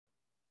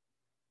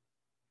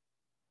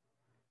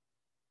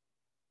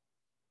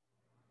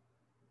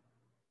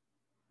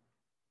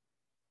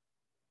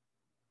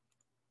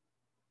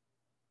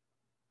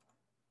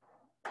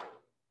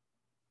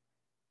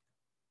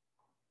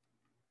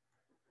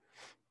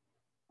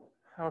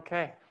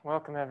Okay,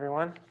 welcome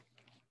everyone.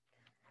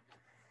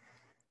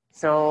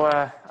 So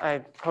I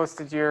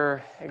posted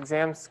your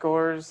exam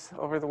scores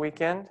over the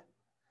weekend.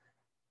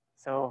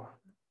 So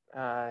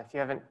if you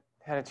haven't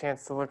had a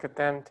chance to look at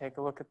them, take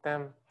a look at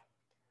them.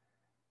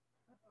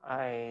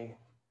 I,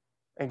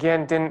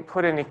 again, didn't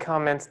put any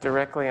comments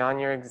directly on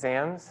your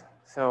exams.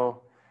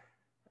 So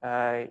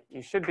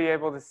you should be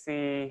able to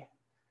see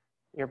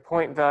your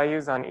point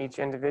values on each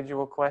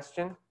individual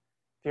question.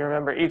 If you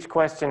remember, each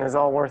question is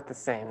all worth the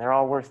same. They're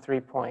all worth 3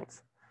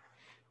 points.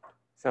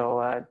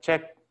 So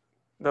check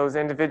those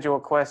individual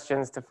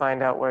questions to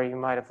find out where you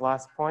might have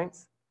lost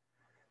points,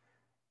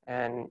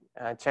 and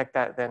check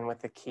that then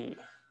with the key.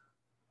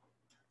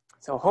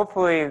 So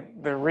hopefully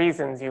the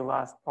reasons you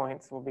lost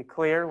points will be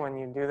clear when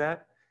you do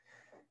that.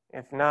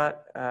 If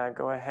not,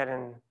 go ahead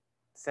and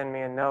send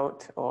me a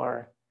note,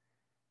 or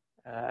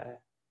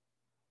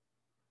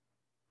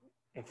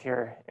if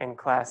you're in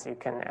class, you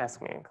can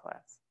ask me in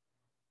class.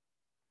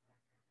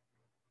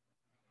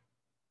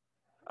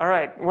 All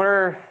right,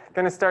 we're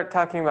going to start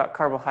talking about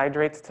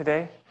carbohydrates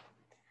today.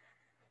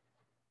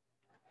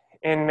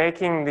 In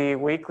making the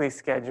weekly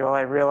schedule,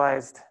 I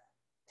realized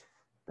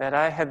that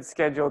I had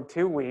scheduled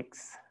 2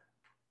 weeks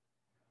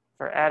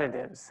for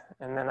additives,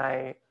 and then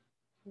I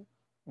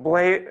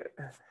blazed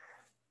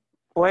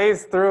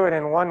through it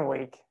in 1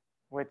 week,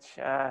 which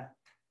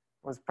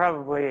was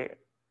probably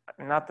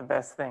not the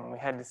best thing. We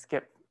had to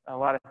skip a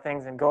lot of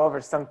things and go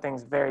over some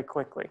things very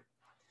quickly.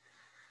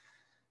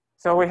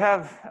 So we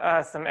have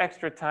some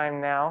extra time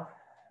now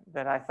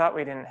that I thought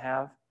we didn't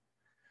have.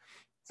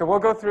 So we'll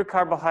go through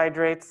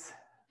carbohydrates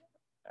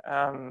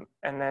and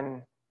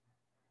then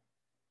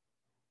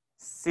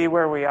see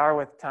where we are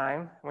with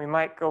time. We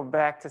might go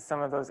back to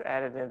some of those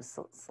additives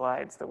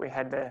slides that we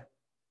had to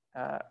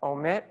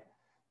omit,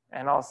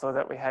 and also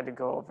that we had to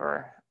go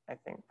over, I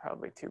think,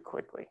 probably too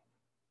quickly.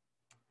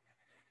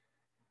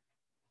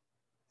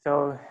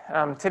 So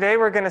today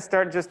we're going to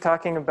start just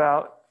talking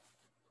about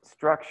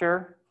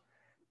structure,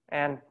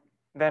 and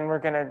then we're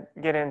going to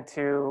get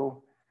into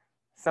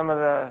some of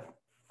the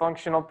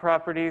functional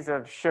properties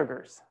of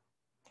sugars.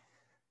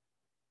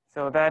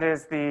 So that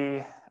is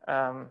the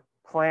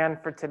plan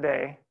for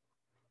today.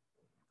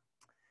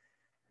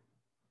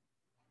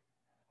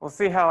 We'll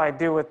see how I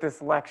do with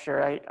this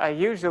lecture. I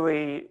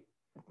usually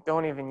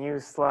don't even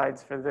use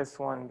slides for this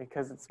one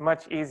because it's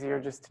much easier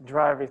just to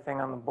draw everything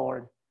on the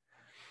board.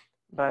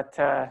 But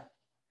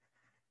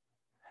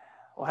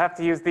we'll have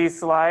to use these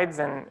slides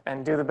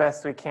and do the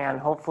best we can.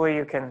 Hopefully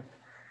you can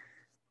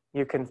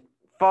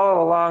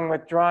follow along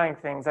with drawing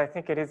things. I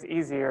think it is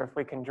easier if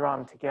we can draw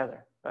them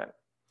together. But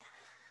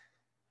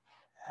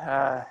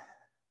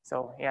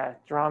so yeah,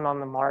 draw them on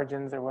the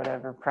margins or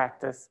whatever,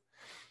 practice.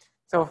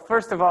 So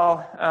first of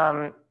all,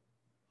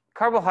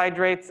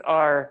 carbohydrates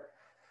are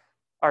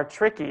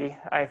tricky,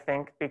 I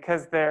think,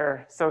 because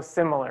they're so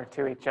similar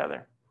to each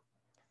other.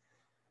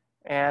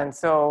 And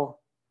so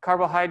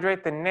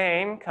carbohydrate, the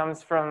name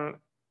comes from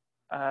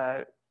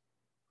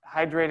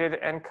hydrated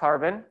and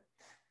carbon.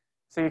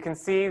 So you can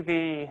see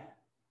the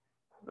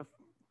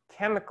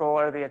chemical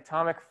or the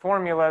atomic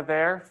formula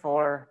there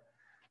for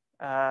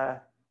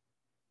a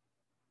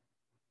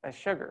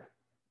sugar.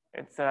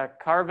 It's a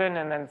carbon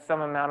and then some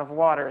amount of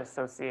water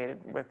associated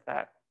with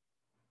that.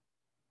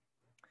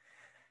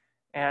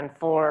 And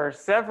for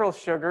several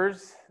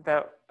sugars,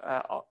 that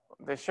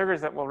the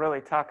sugars that we'll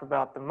really talk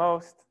about the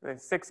most, the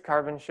 6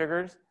 carbon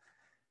sugars,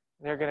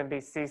 they're going to be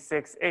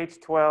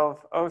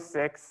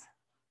C6H12O6,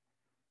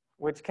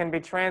 which can be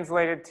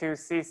translated to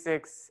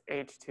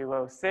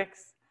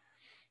C6H2O6.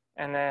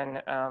 And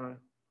then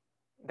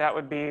that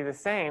would be the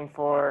same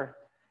for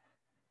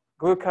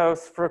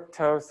glucose,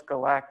 fructose,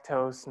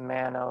 galactose,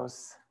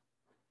 mannose,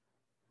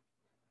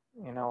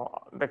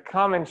 the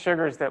common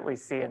sugars that we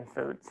see in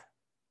foods.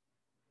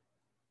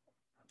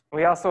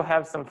 We also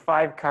have some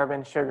 5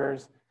 carbon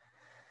sugars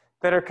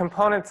that are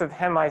components of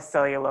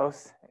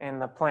hemicellulose in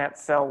the plant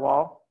cell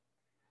wall,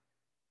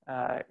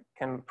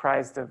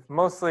 comprised of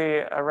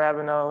mostly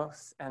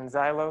arabinose and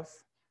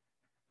xylose.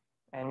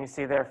 And you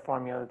see their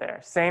formula there.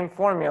 Same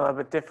formula,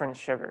 but different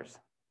sugars.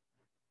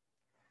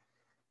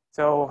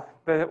 So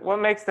what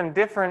makes them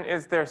different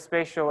is their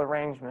spatial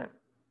arrangement,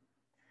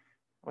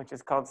 which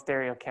is called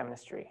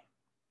stereochemistry.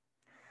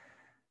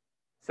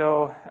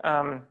 So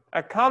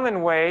a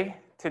common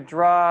way to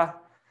draw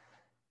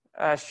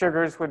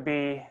sugars would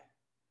be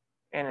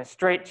in a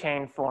straight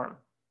chain form.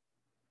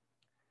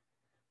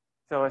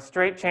 So a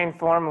straight chain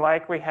form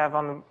like we have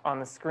on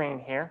the screen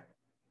here.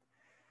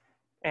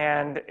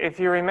 And if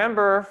you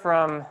remember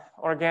from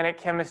organic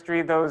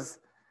chemistry, those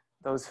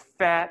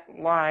fat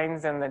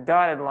lines and the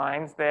dotted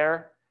lines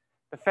there,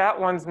 the fat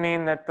ones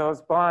mean that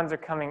those bonds are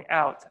coming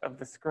out of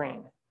the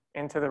screen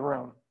into the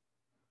room,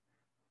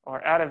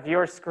 or out of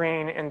your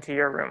screen into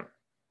your room.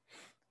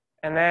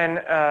 And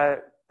then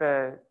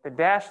the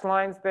dashed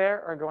lines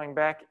there are going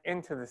back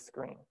into the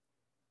screen.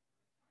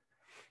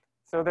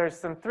 So there's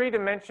some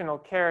 3-dimensional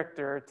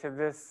character to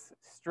this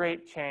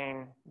straight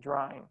chain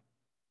drawing.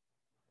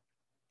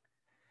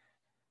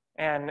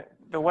 And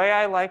the way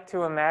I like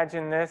to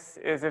imagine this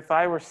is if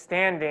I were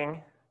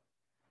standing,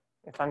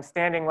 if I'm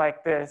standing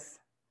like this,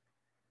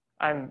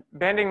 I'm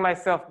bending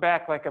myself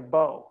back like a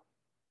bow.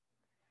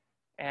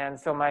 And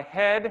so my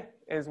head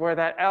is where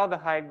that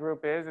aldehyde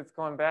group is. It's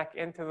going back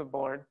into the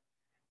board.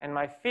 And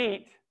my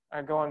feet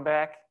are going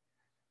back.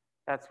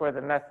 That's where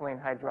the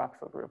methylene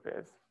hydroxyl group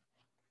is.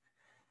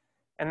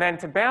 And then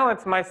to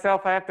balance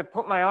myself, I have to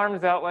put my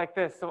arms out like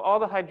this. So all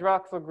the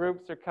hydroxyl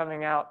groups are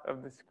coming out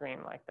of the screen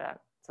like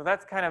that. So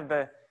that's kind of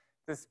the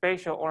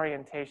spatial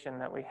orientation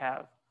that we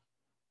have.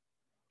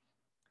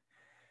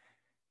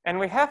 And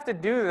we have to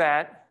do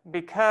that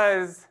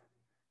because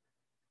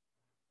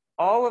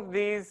all of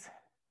these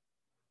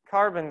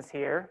carbons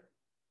here,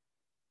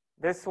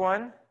 this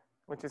one,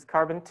 which is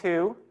carbon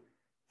 2,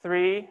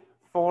 3,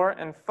 4,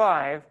 and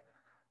 5,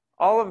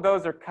 all of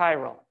those are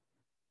chiral.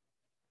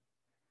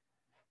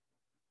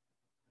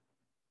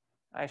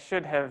 I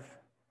should have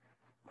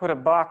put a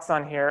box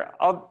on here.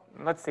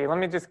 Let's see, let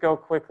me just go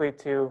quickly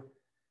to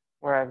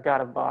where I've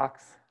got a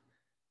box.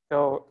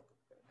 So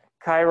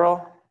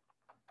chiral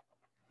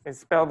is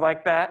spelled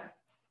like that.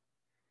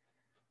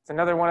 It's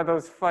another one of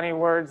those funny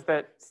words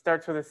that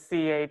starts with a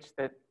CH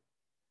that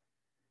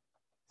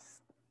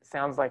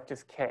sounds like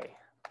just K.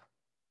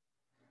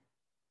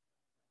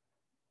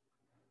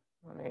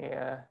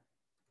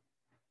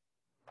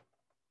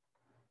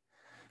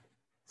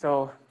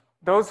 So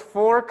those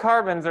 4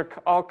 carbons are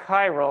all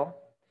chiral,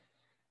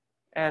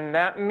 and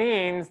that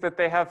means that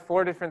they have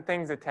 4 different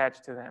things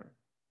attached to them.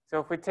 So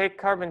if we take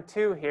carbon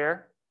 2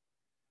 here,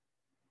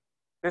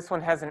 this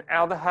one has an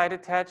aldehyde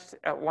attached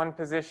at one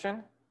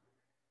position.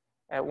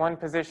 At one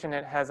position,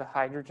 it has a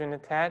hydrogen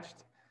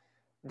attached.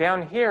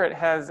 Down here, it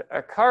has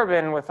a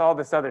carbon with all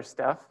this other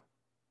stuff.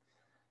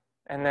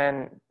 And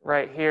then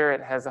right here,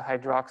 it has a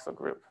hydroxyl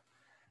group.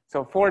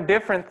 So 4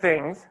 different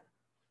things,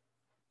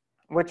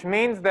 which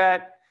means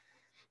that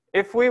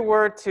if we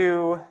were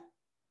to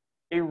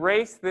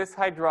erase this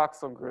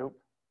hydroxyl group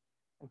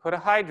and put a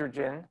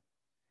hydrogen,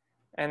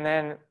 and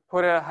then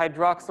put a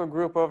hydroxyl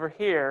group over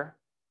here,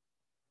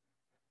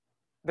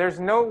 there's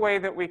no way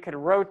that we could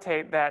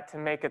rotate that to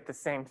make it the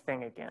same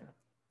thing again.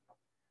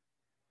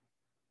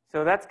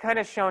 So that's kind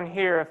of shown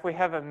here. If we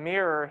have a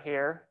mirror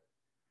here,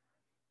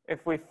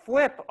 if we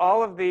flip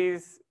all of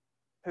these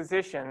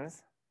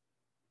positions,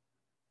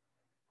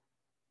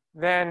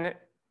 then,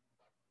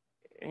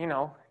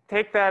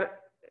 take that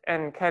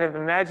and kind of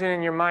imagine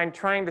in your mind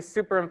trying to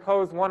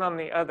superimpose one on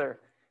the other.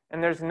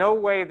 And there's no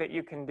way that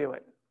you can do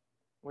it,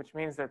 which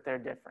means that they're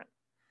different.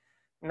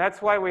 And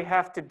that's why we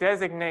have to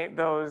designate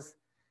those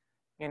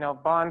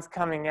bonds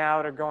coming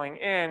out or going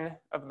in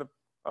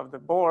of the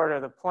board or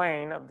the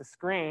plane of the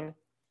screen,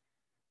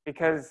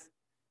 because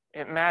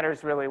it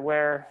matters really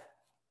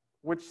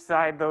which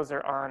side those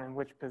are on and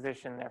which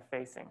position they're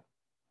facing.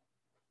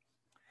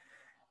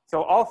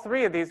 So all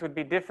 3 of these would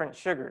be different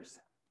sugars.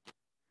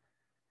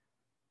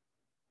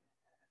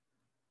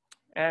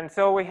 And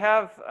so we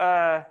have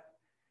a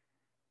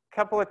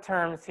couple of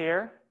terms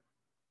here.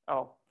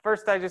 Oh,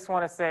 first I just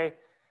want to say,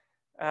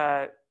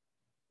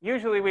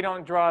 usually we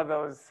don't draw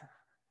those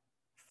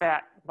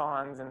fat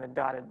bonds and the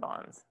dotted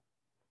bonds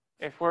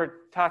if we're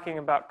talking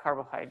about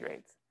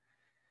carbohydrates,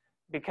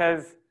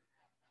 because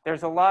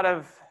there's a lot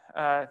of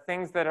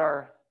things that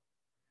are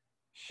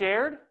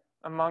shared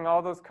among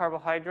all those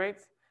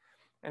carbohydrates.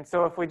 And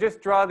so if we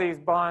just draw these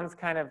bonds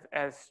kind of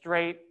as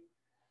straight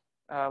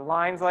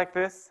lines like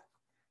this,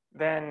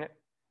 then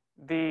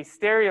the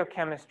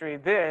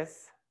stereochemistry,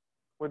 this,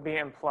 would be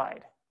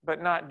implied,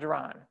 but not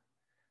drawn.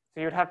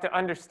 So you'd have to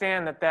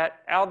understand that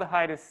that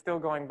aldehyde is still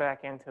going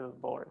back into the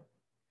board,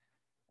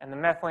 and the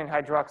methylene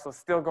hydroxyl is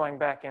still going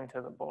back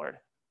into the board.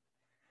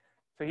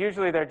 So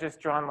usually they're just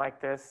drawn like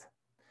this.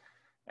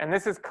 And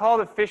this is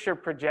called a Fischer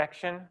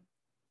projection.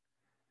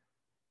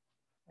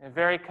 A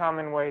very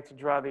common way to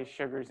draw these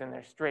sugars in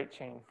their straight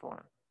chain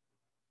form.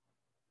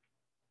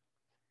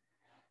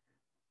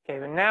 Okay,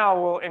 but now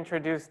we'll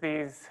introduce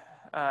these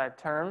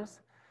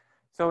terms.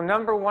 So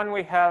number 1,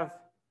 we have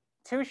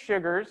 2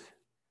 sugars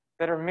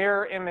that are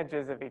mirror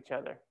images of each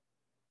other.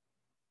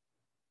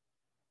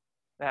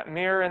 That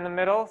mirror in the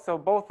middle, so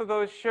both of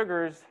those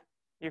sugars,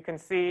 you can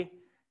see,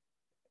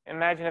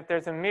 imagine if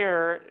there's a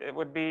mirror, it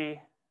would be,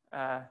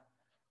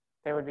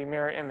 they would be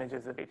mirror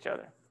images of each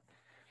other.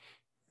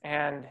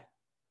 And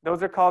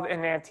those are called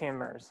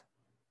enantiomers.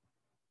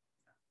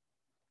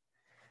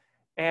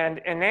 And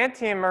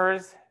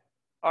enantiomers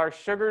are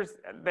sugars,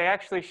 they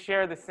actually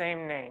share the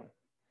same name.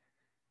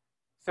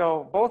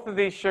 So both of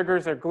these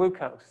sugars are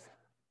glucose.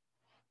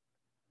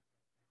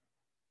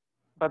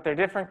 But they're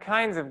different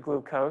kinds of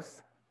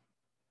glucose.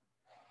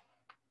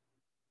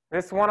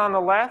 This one on the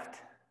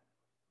left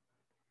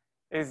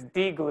is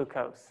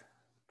D-glucose,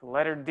 the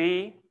letter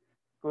D,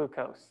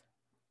 glucose.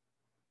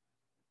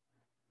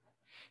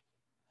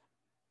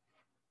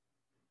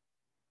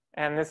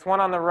 And this one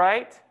on the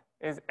right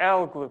is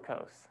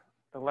L-glucose,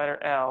 the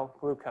letter L,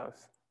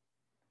 glucose.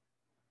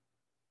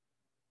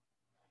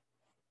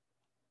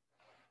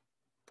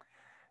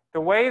 The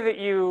way that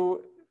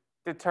you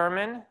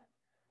determine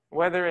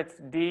whether it's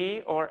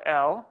D or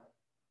L,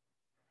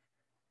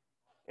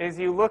 is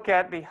you look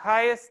at the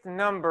highest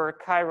number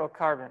chiral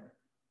carbon.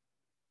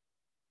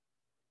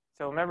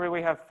 So remember,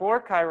 we have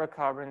 4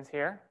 chirocarbons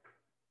here.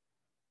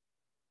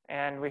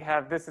 And we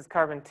have, this is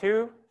carbon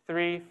 2,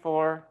 3,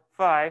 4,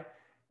 5.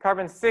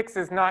 Carbon 6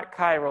 is not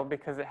chiral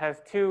because it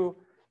has 2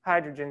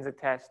 hydrogens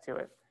attached to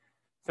it.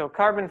 So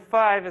carbon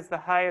 5 is the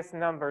highest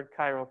numbered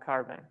chiral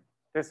carbon,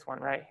 this one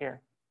right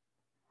here.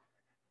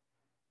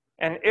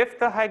 And if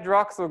the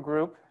hydroxyl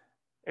group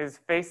is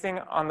facing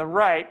on the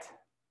right,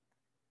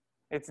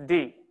 it's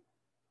D.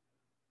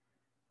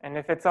 And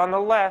if it's on the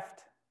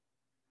left,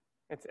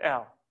 it's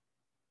L.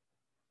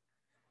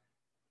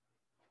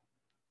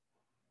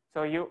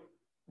 So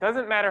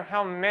doesn't matter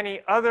how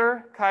many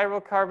other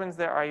chiral carbons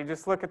there are, you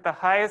just look at the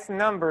highest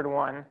numbered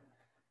one.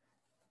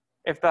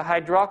 If the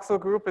hydroxyl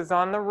group is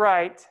on the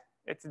right,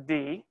 it's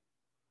D.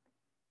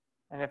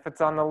 And if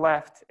it's on the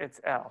left, it's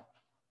L.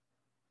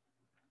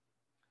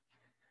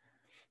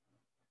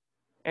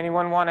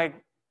 Anyone want to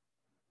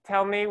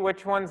tell me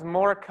which one's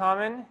more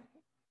common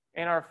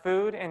in our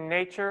food in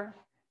nature,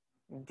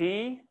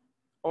 D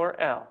or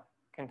L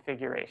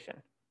configuration?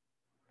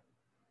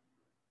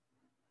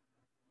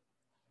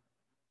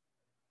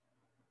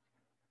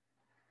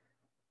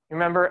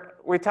 Remember,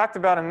 we talked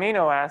about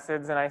amino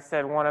acids, and I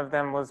said one of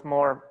them was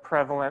more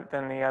prevalent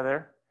than the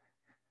other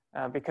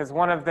because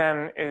one of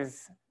them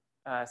is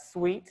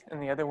sweet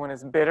and the other one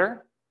is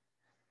bitter.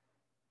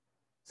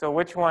 So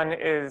which one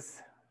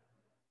is,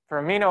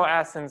 for amino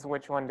acids,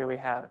 which one do we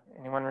have?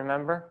 Anyone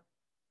remember?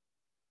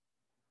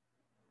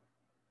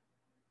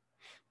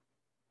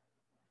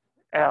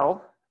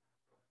 L.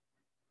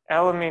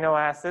 L amino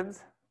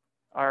acids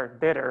are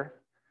bitter.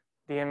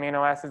 D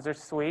amino acids are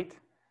sweet,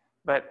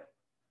 but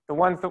the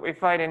ones that we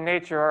find in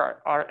nature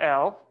are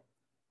L.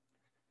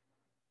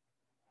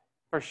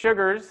 For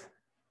sugars,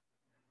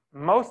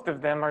 most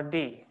of them are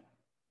D,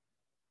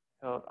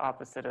 so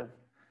opposite of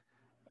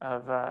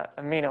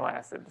amino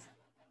acids.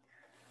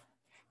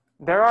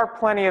 There are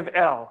plenty of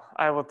L,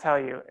 I will tell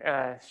you.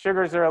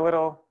 Sugars are a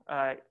little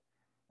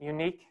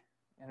unique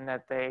in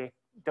that they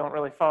don't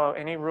really follow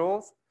any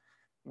rules,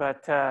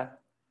 but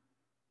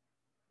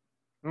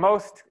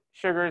most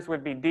sugars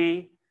would be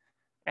D,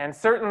 and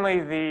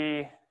certainly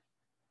the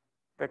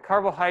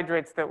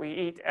carbohydrates that we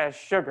eat as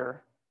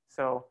sugar,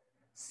 so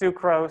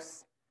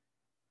sucrose,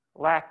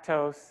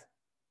 lactose,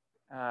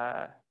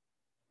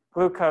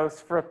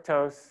 glucose,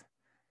 fructose,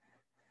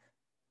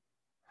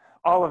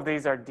 all of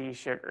these are D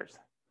sugars,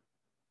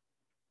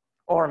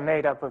 or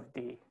made up of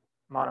D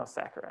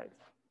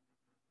monosaccharides.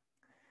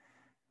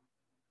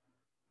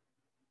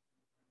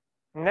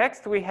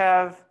 Next, we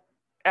have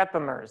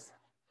epimers.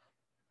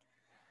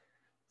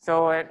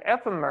 So an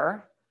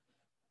epimer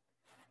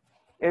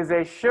is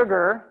a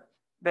sugar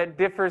that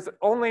differs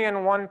only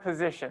in one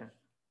position.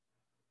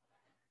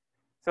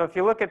 So if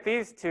you look at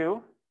these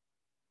two,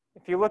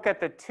 if you look at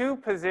the 2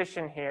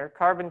 position here,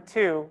 carbon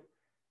 2,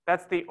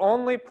 that's the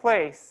only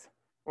place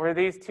where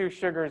these 2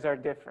 sugars are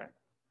different.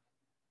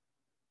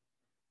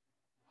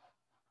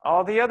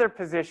 All the other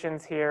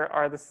positions here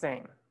are the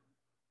same.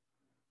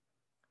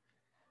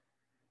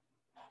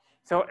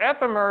 So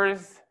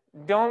epimers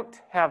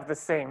don't have the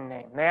same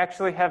name. They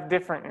actually have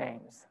different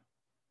names.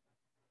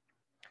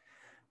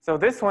 So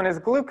this one is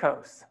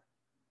glucose.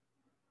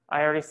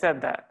 I already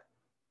said that,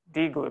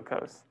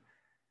 D-glucose.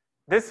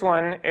 This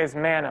one is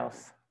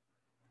mannose,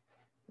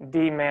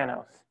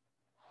 D-mannose.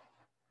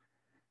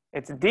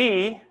 It's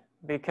D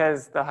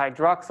because the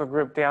hydroxyl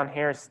group down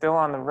here is still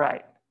on the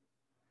right.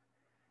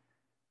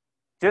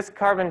 Just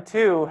carbon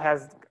 2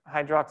 has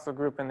hydroxyl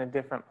group in a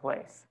different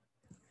place.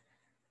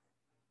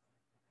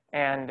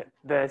 And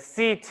the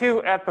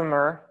C2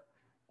 epimer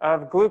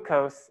of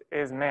glucose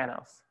is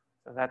mannose.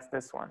 So that's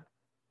this one.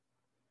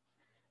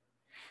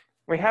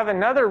 We have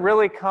another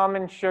really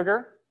common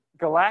sugar,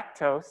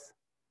 galactose,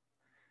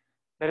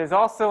 that is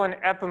also an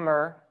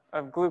epimer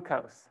of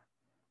glucose.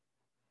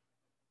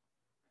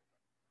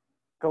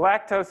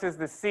 Galactose is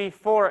the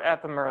C4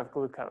 epimer of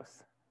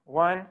glucose.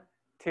 1,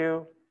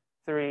 2,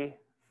 3,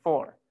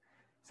 4.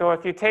 So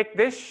if you take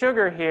this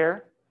sugar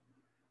here,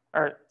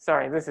 or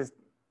sorry, this is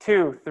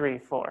 2, 3,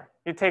 4.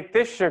 You take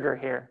this sugar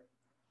here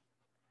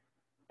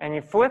and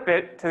you flip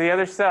it to the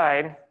other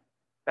side,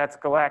 that's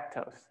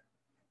galactose.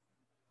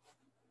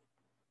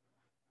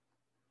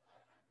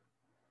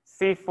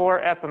 C4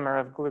 epimer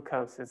of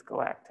glucose is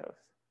galactose.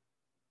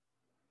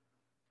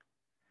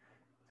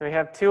 So we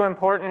have 2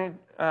 important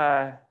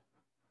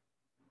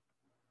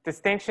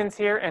distinctions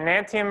here.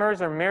 Enantiomers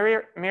are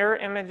mirror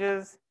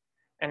images,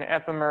 and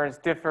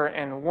epimers differ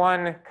in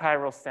 1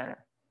 chiral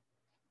center.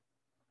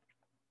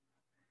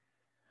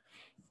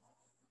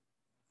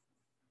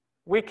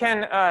 We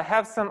can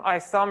have some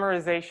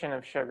isomerization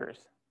of sugars.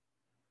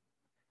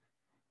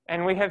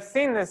 And we have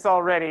seen this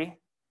already,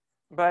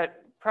 but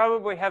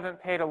probably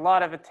haven't paid a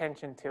lot of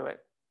attention to it.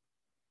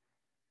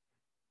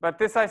 But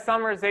this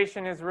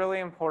isomerization is really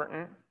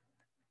important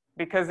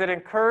because it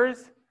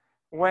occurs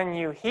when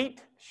you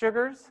heat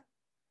sugars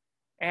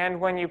and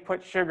when you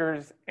put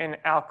sugars in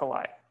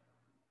alkali.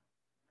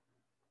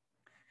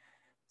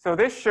 So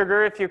this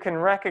sugar, if you can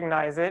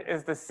recognize it,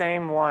 is the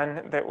same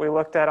one that we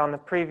looked at on the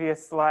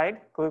previous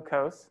slide,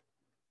 glucose.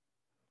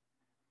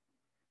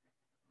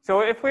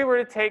 So if we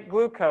were to take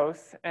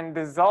glucose and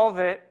dissolve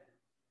it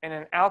in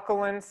an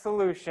alkaline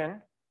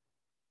solution,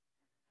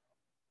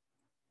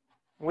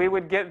 we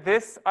would get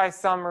this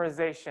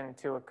isomerization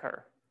to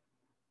occur.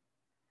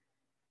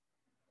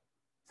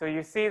 So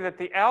you see that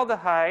the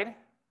aldehyde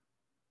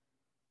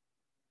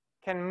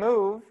can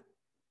move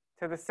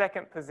to the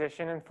second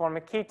position and form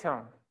a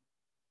ketone.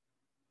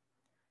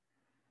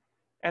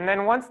 And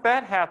then once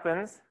that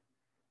happens,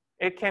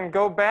 it can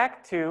go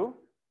back to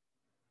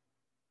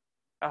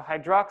a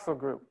hydroxyl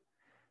group.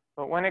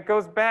 But when it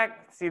goes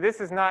back, see,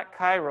 this is not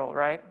chiral,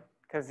 right?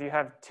 Because you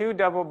have two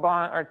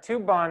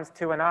bonds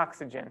to an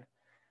oxygen.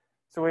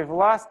 So we've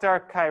lost our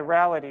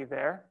chirality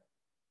there.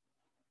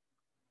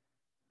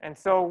 And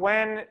so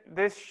when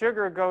this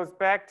sugar goes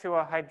back to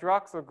a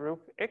hydroxyl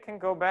group, it can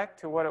go back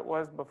to what it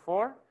was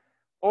before,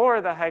 or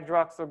the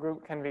hydroxyl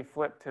group can be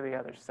flipped to the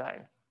other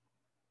side.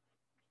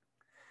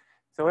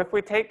 So if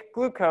we take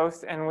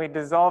glucose and we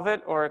dissolve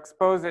it or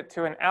expose it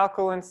to an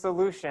alkaline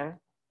solution,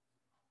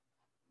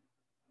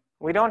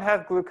 we don't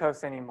have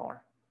glucose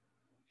anymore.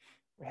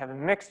 We have a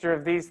mixture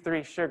of these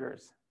three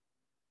sugars.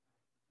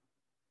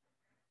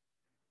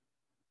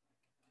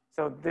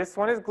 So this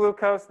one is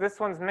glucose, this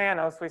one's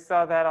mannose, we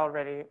saw that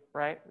already,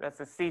 right? That's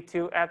a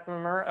C2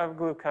 epimer of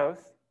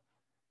glucose.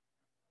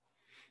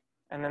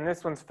 And then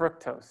this one's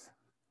fructose.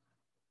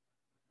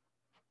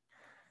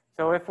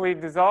 So if we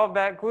dissolve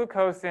that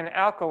glucose in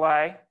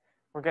alkali,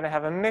 we're going to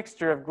have a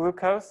mixture of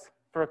glucose,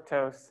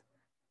 fructose,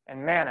 and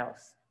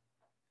mannose.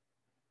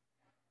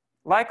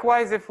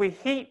 Likewise, if we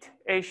heat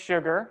a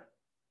sugar,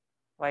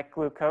 like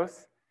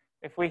glucose,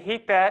 if we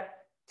heat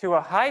that to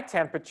a high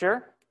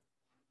temperature,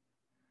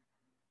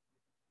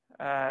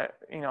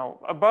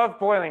 above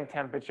boiling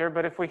temperature,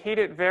 but if we heat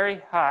it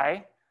very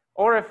high,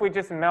 or if we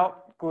just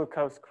melt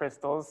glucose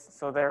crystals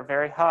so they're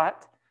very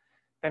hot,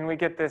 then we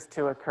get this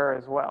to occur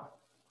as well.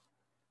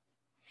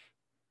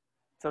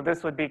 So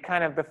this would be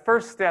kind of the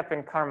first step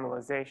in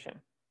caramelization.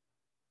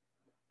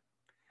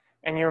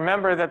 And you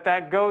remember that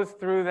that goes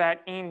through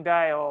that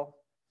enediol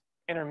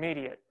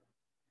intermediate.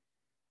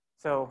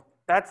 So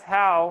that's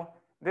how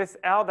this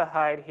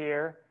aldehyde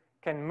here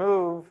can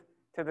move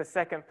to the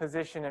second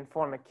position and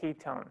form a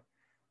ketone,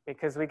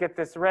 because we get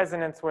this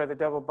resonance where the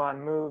double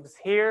bond moves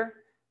here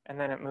and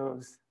then it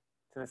moves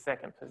to the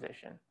second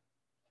position.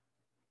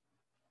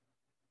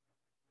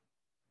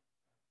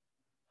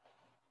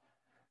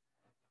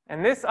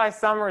 And this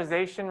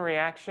isomerization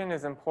reaction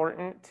is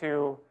important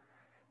to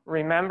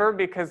remember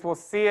because we'll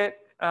see it,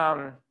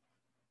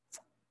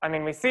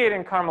 we see it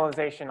in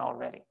caramelization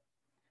already.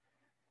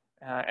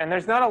 And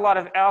there's not a lot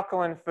of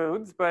alkaline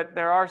foods, but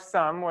there are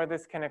some where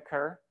this can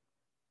occur.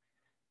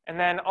 And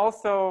then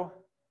also,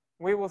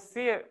 we will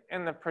see it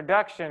in the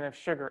production of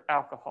sugar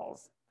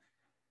alcohols,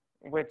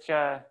 which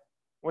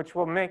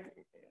will make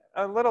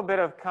a little bit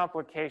of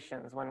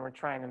complications when we're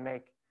trying to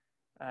make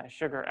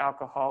sugar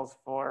alcohols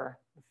for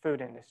the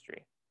food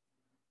industry.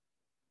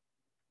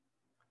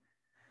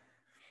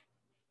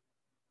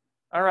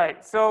 All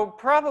right, so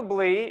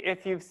probably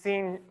if you've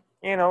seen,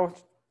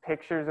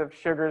 pictures of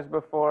sugars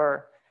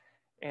before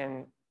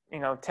in,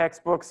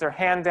 textbooks or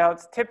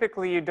handouts,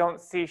 typically you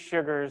don't see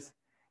sugars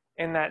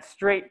in that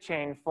straight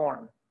chain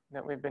form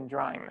that we've been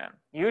drawing them.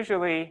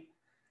 Usually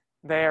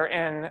they're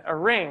in a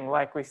ring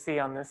like we see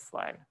on this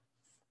slide.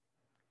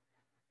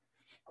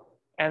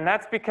 And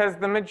that's because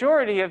the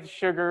majority of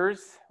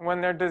sugars,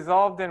 when they're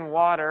dissolved in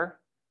water,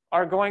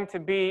 are going to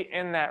be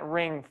in that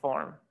ring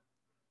form.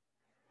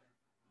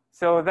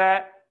 So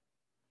that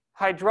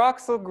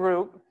hydroxyl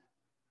group,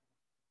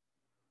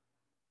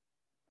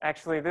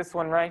 actually this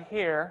one right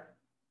here,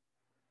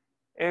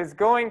 is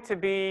going to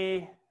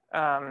be,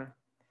 number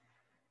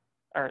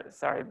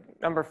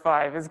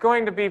 5, is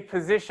going to be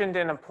positioned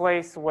in a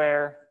place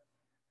where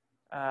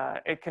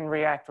it can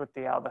react with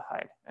the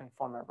aldehyde and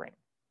form a ring.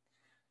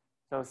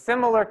 So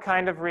similar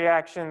kind of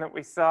reaction that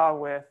we saw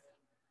with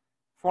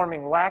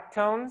forming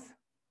lactones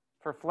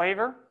for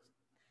flavor.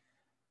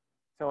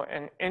 So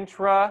an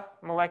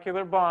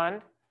intramolecular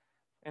bond,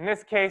 in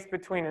this case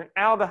between an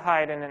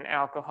aldehyde and an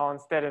alcohol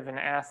instead of an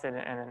acid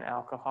and an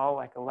alcohol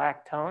like a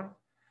lactone.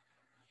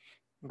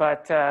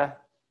 But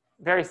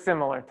very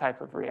similar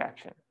type of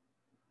reaction.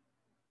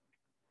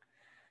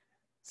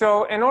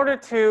 So in order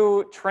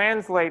to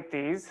translate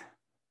these,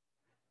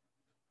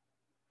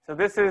 so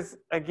this is,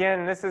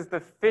 again, this is the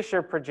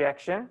Fisher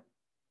projection,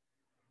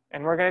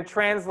 and we're going to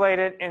translate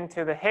it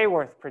into the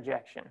Hayworth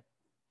projection.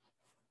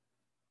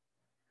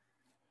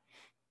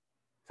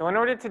 So in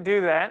order to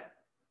do that,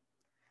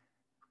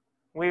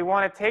 we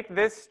want to take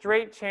this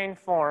straight chain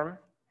form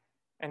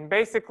and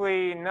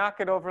basically knock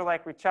it over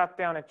like we chop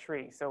down a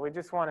tree. So we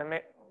just want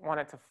it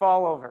to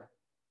fall over.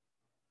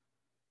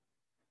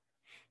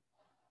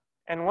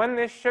 And when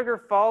this sugar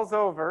falls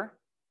over,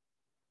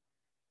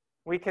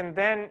 we can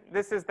then,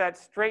 this is that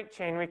straight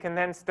chain, we can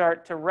then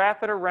start to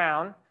wrap it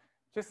around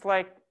just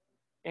like,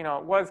 it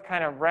was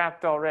kind of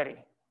wrapped already,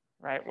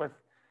 right, with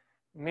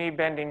me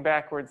bending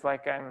backwards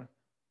like I'm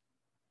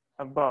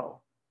a bow.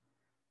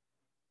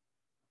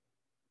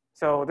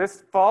 So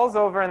this falls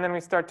over and then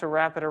we start to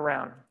wrap it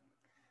around.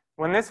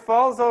 When this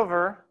falls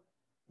over,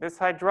 this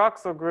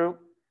hydroxyl group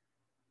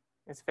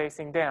is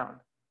facing down.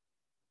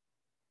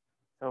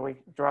 So we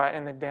draw it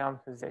in the down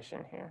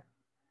position here.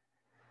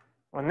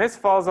 When this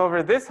falls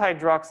over, this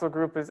hydroxyl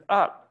group is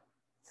up.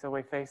 So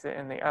we face it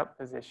in the up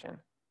position.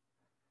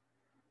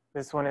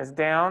 This one is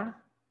down,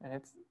 and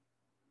it's,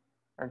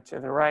 or to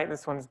the right,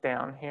 this one's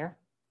down here.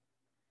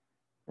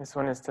 This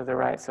one is to the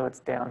right, so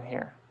it's down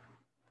here.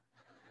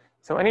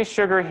 So any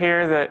sugar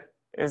here that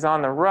is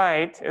on the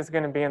right is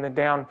going to be in the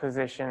down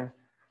position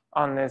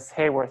on this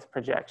Hayworth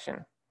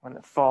projection when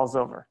it falls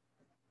over.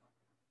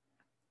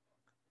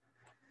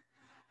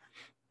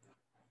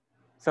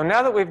 So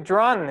now that we've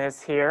drawn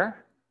this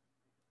here,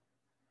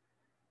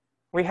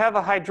 we have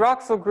a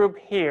hydroxyl group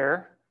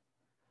here,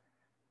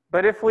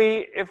 but if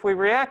we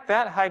react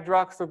that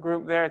hydroxyl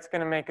group there, it's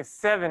going to make a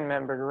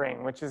 7-membered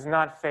ring, which is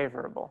not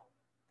favorable.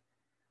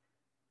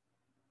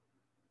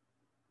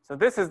 So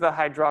this is the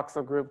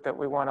hydroxyl group that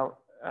we want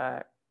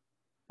to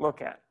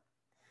look at,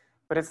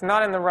 but it's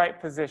not in the right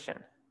position.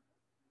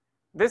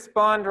 This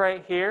bond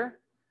right here,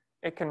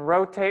 it can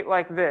rotate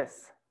like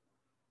this,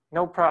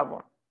 no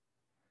problem.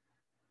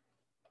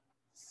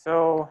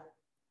 So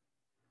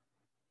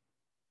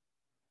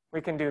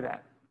we can do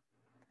that.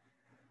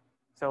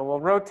 So we'll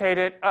rotate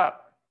it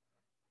up.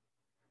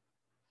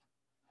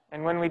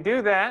 And when we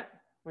do that,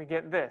 we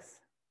get this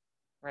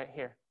right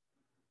here.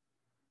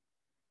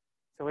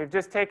 So we've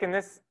just taken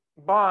this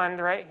bond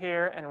right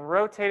here and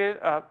rotated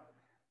it up.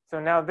 So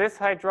now this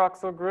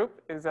hydroxyl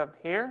group is up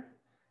here,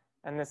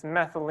 and this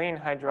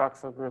methylene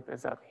hydroxyl group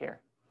is up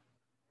here.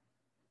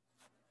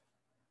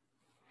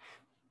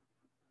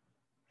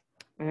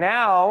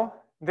 Now,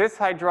 this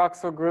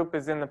hydroxyl group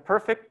is in the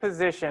perfect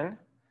position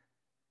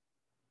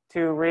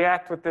to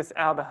react with this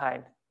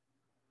aldehyde.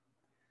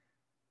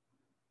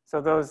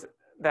 So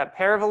that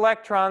pair of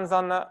electrons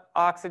on the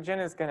oxygen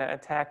is going to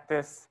attack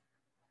this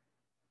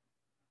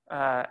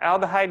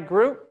aldehyde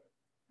group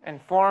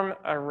and form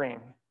a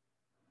ring,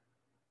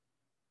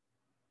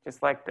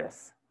 just like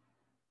this.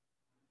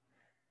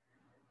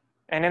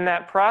 And in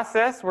that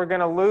process, we're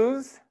going to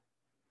lose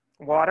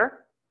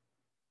water.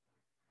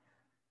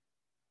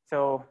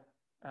 So,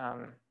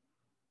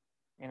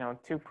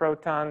 2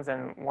 protons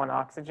and 1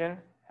 oxygen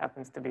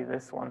happens to be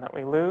this one that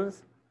we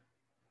lose.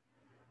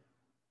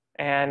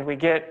 And we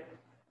get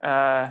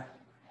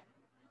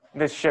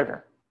this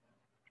sugar.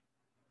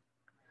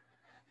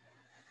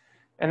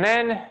 And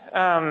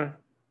then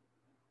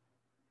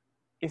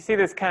you see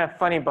this kind of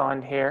funny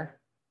bond here,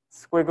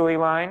 squiggly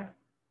line.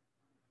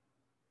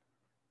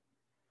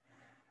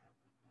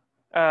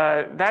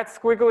 That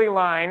squiggly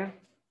line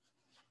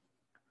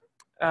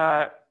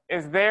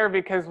is there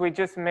because we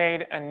just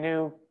made a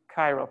new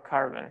chiral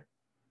carbon.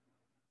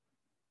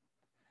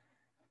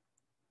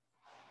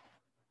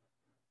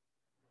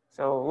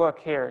 So look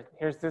here,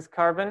 here's this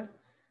carbon.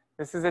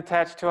 This is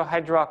attached to a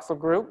hydroxyl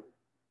group.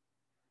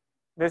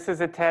 This is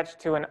attached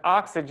to an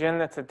oxygen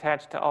that's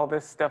attached to all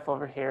this stuff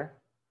over here.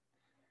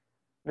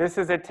 This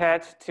is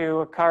attached to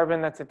a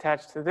carbon that's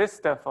attached to this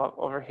stuff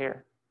over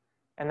here.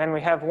 And then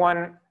we have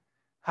 1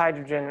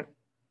 hydrogen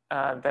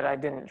that I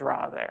didn't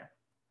draw there.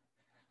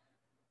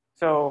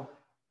 So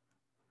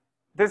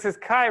this is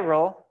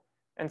chiral,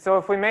 and so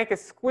if we make a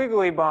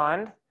squiggly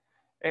bond,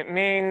 it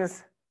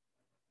means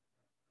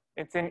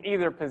it's in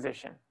either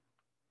position.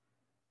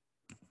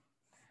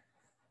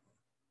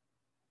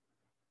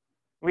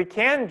 We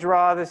can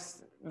draw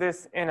this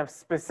in a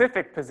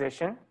specific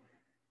position,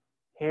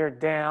 here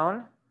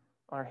down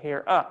or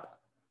here up.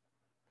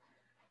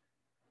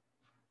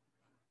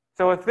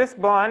 So if this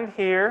bond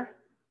here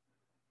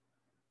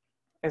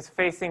is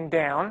facing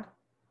down,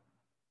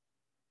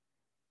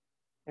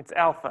 it's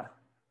alpha.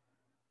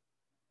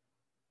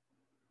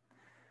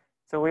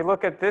 So we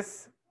look at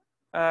this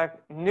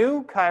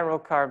new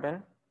chiral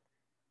carbon,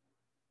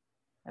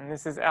 and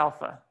this is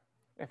alpha.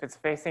 If it's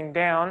facing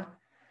down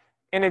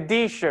in a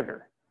D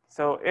sugar.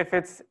 So if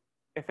it's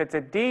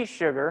a D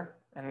sugar,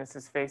 and this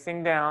is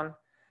facing down,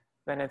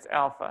 then it's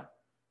alpha.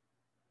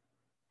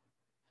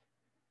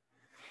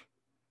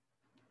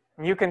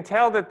 You can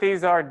tell that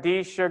these are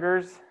D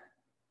sugars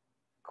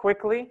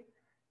quickly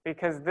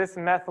because this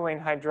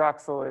methylene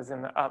hydroxyl is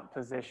in the up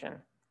position,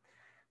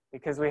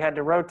 because we had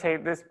to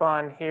rotate this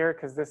bond here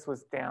because this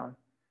was down.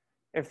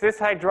 If this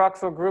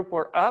hydroxyl group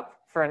were up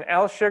for an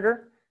L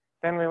sugar,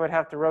 then we would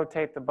have to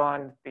rotate the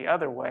bond the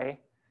other way,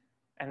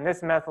 and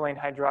this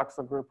methylene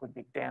hydroxyl group would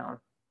be down.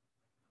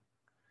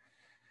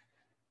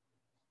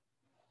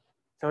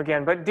 So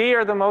again, but D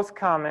are the most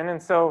common,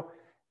 and so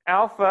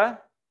alpha,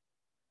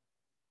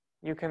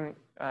 you can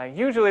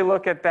usually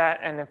look at that,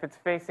 and if it's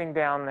facing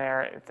down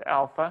there, it's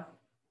alpha.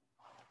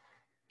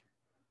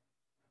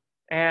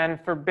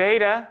 And for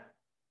beta,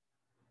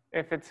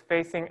 if it's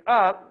facing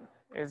up,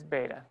 is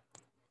beta.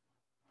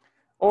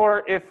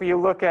 Or if you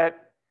look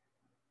at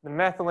the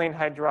methylene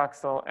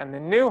hydroxyl and the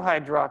new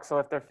hydroxyl,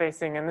 if they're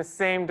facing in the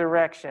same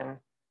direction,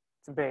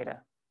 it's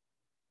beta.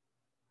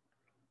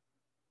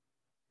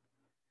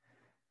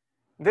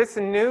 This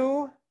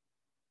new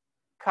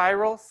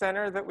chiral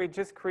center that we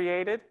just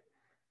created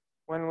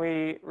when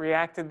we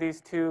reacted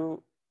these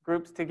two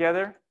groups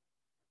together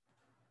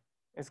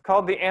is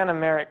called the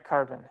anomeric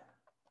carbon.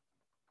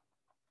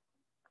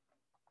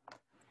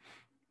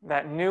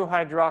 That new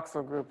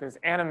hydroxyl group is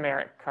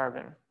anomeric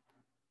carbon.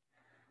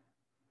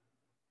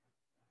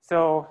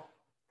 So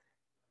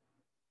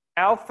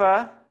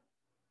alpha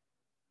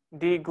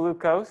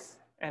D-glucose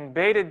and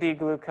beta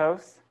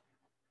D-glucose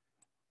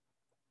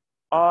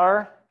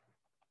are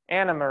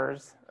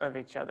anomers of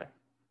each other.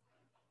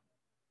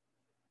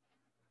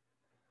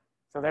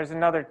 So there's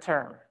another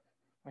term.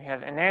 We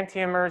have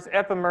enantiomers,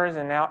 epimers,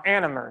 and now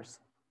anomers.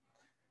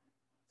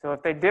 So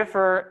if they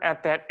differ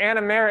at that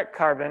anomeric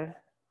carbon,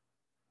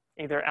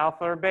 either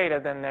alpha or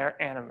beta, then they're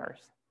anomers.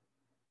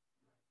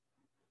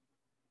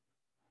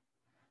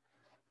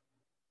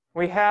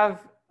 We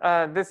have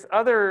this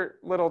other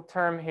little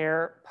term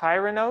here,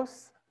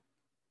 pyranose.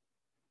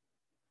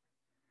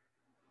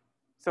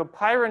 So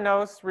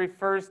pyranose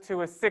refers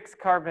to a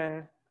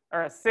 6-carbon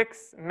or a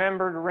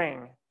 6-membered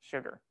ring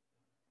sugar.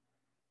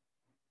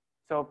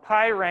 So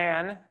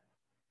pyran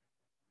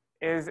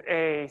is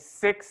a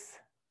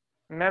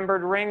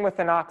 6-membered ring with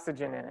an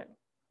oxygen in it.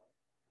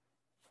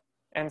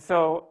 And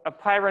so a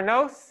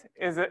pyranose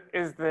is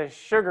the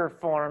sugar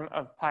form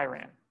of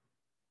pyran.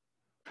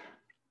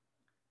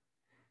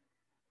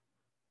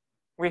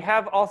 We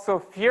have also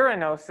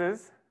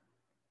furanoses.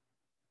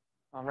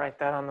 I'll write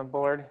that on the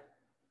board.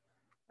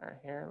 Or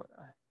here,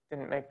 I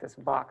didn't make this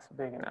box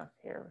big enough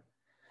here.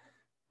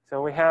 So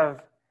we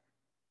have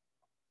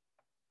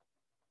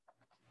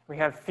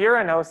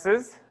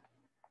furanoses,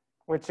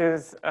 which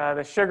is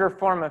the sugar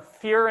form of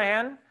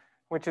furan,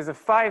 which is a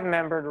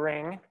 5-membered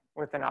ring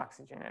with an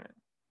oxygen in it.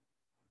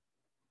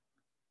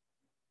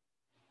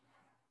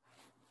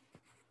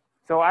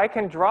 So I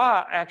could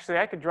draw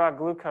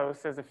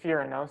glucose as a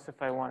furanose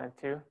if I wanted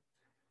to.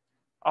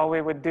 All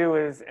we would do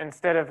is,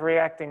 instead of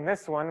reacting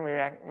this one,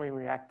 we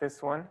react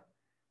this one.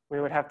 We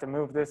would have to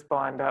move this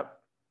bond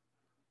up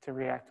to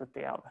react with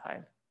the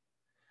aldehyde.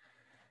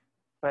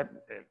 But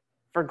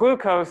for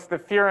glucose, the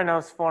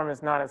furanose form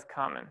is not as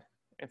common.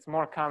 It's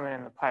more common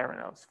in the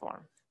pyranose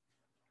form.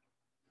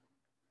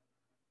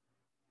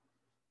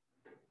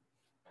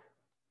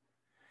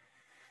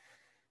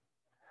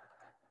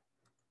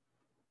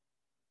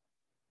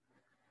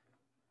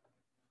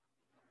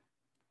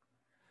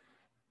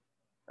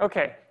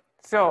 Okay,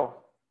 so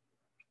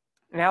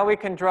now we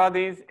can draw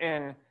these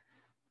in,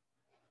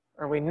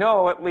 or we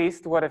know at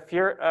least what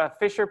a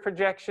Fisher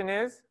projection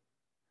is,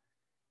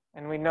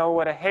 and we know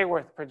what a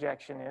Hayworth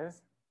projection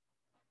is.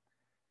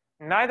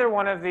 Neither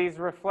one of these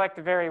reflect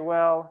very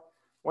well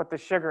what the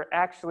sugar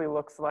actually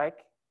looks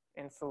like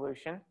in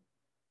solution.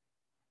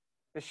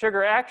 The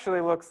sugar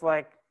actually looks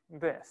like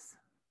this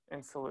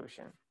in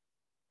solution.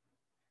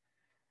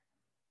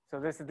 So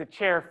this is the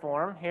chair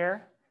form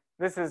here.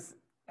 This is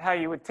how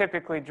you would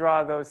typically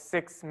draw those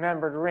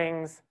 6-membered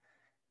rings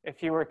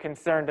if you were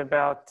concerned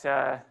about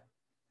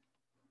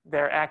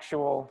their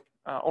actual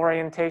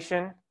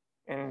orientation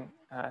in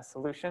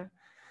solution.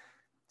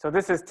 So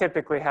this is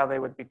typically how they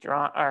would be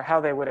drawn, or how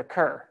they would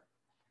occur.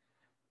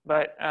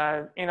 But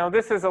you know,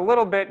 this is a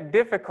little bit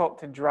difficult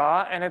to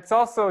draw, and it's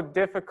also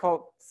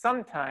difficult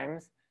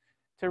sometimes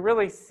to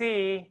really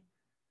see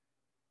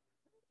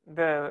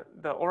the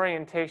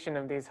orientation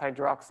of these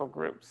hydroxyl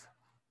groups.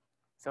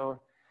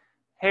 So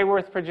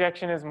Hayworth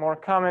projection is more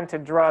common to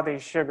draw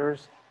these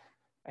sugars,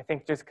 I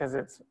think just because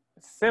it's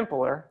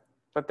simpler,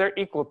 but they're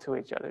equal to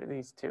each other,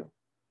 these two.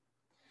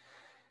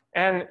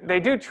 And they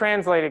do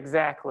translate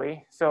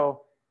exactly.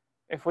 So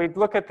if we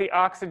look at the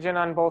oxygen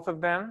on both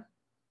of them,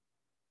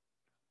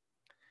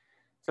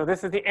 so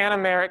this is the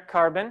anomeric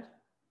carbon,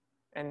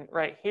 and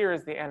right here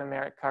is the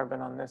anomeric carbon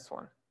on this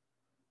one.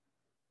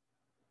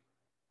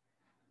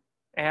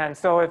 And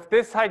so if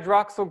this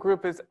hydroxyl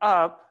group is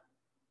up,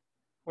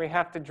 we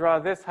have to draw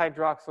this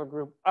hydroxyl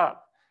group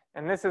up.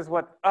 And this is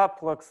what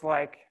up looks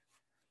like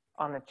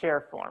on the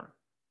chair form.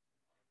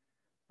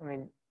 Let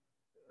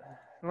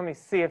me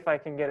see if I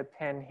can get a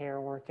pen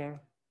here working.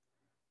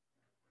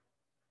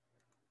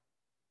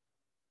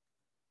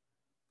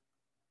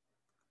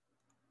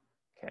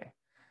 Okay.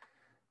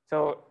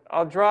 So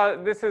I'll draw,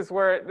 this is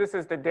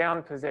the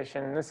down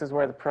position. This is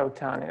where the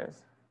proton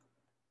is.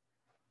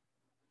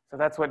 So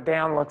that's what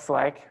down looks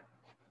like.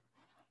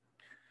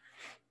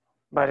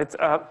 But it's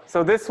up.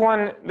 So this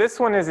one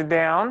is a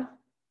down.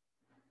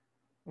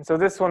 And so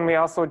this one we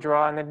also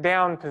draw in the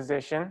down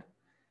position.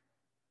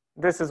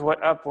 This is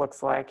what up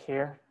looks like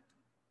here.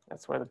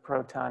 That's where the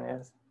proton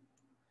is.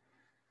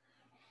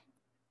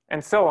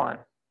 And so on.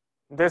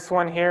 This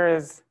one here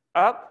is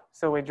up,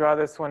 so we draw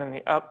this one in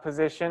the up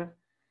position.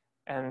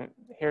 And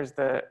here's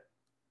the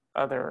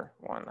other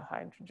one, the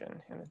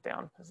hydrogen, in the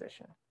down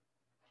position.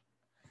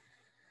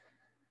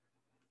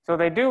 So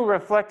they do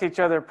reflect each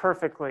other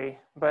perfectly,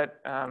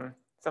 but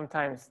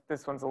sometimes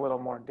this one's a little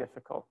more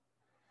difficult.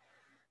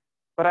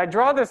 But I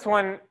draw this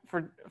one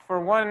for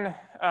one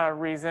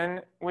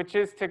reason, which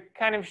is to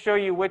kind of show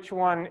you which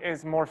one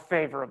is more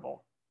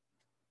favorable.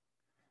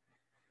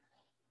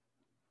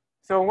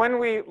 So when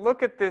we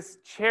look at this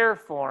chair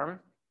form,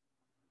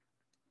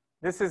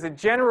 this is a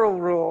general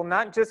rule,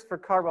 not just for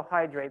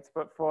carbohydrates,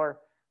 but for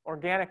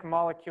organic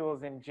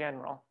molecules in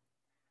general.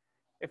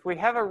 If we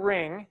have a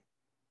ring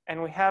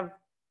and we have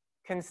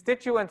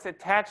constituents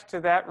attached to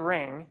that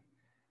ring,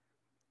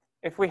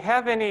 if we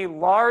have any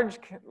large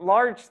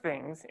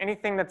things,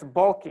 anything that's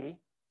bulky,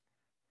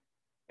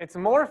 it's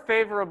more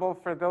favorable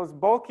for those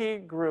bulky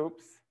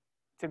groups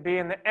to be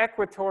in the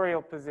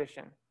equatorial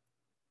position.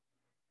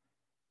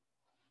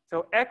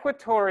 So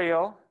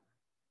equatorial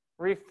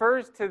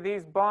refers to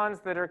these bonds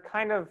that are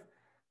kind of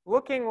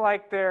looking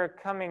like they're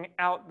coming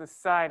out the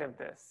side of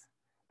this,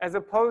 as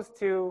opposed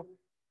to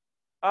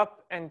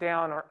up and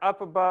down, or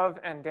up above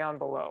and down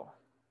below,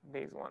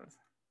 these ones.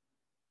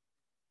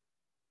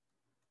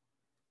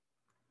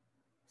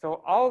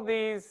 So all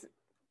these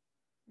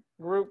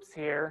groups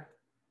here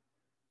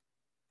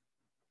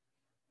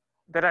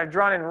that I've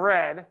drawn in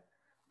red,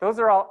 those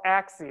are all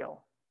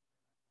axial.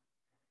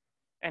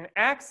 And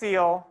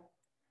axial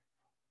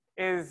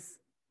is,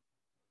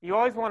 you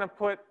always want to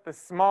put the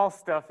small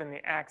stuff in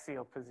the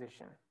axial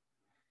position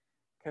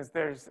because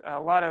there's a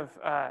lot of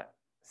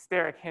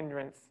steric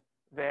hindrance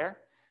there.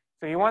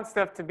 So you want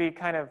stuff to be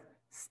kind of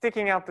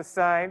sticking out the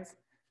sides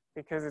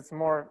because it's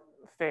more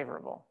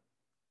favorable.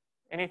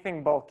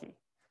 Anything bulky.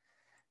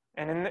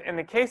 And in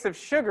the case of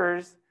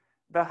sugars,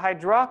 the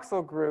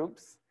hydroxyl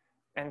groups,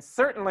 and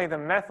certainly the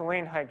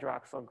methylene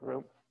hydroxyl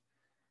group,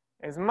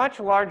 is much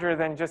larger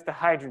than just a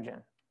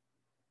hydrogen.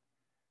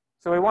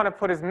 So we want to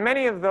put as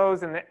many of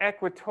those in the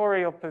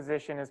equatorial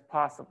position as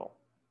possible.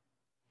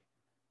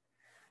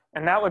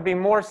 And that would be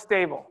more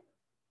stable.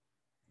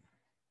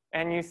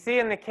 And you see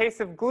in the case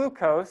of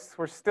glucose,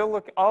 we're still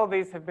looking, all of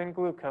these have been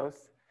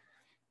glucose.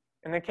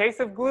 In the case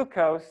of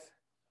glucose,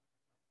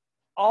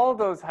 all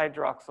those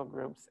hydroxyl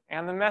groups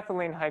and the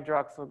methylene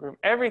hydroxyl group,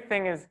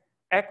 everything is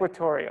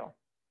equatorial,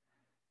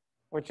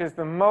 which is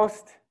the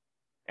most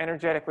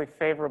energetically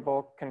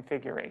favorable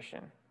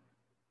configuration.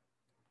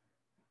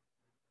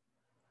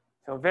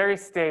 So very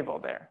stable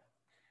there.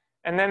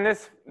 And then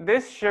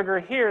this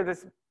sugar here,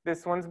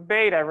 this one's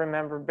beta.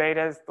 Remember,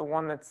 beta is the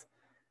one that's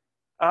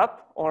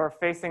up or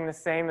facing the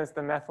same as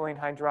the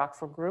methylene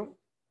hydroxyl group.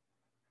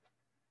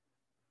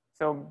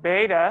 So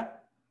beta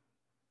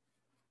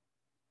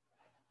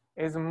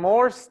is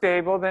more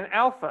stable than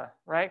alpha,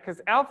 right?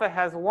 Because alpha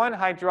has one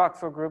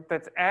hydroxyl group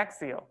that's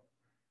axial,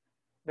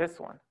 this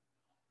one.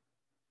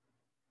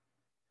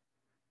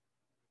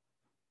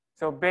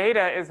 So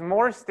beta is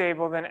more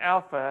stable than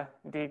alpha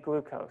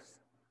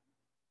D-glucose.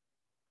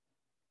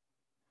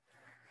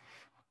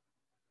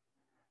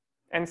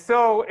 And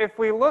so if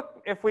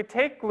we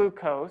take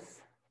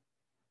glucose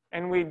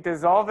and we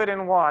dissolve it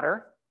in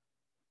water,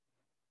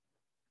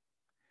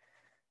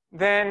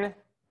 then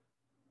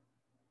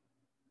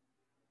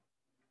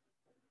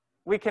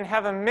we can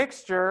have a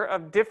mixture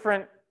of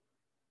different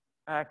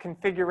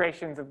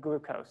configurations of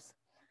glucose.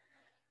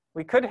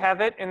 We could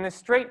have it in the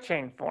straight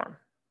chain form,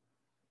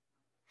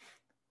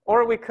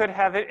 or we could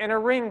have it in a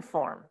ring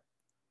form.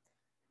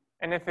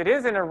 And if it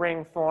is in a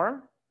ring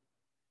form,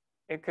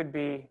 it could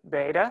be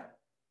beta,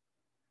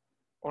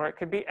 or it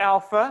could be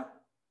alpha,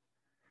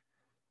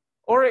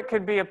 or it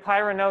could be a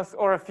pyranose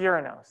or a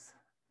furanose.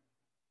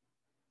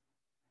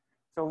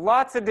 So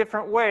lots of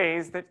different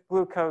ways that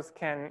glucose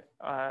can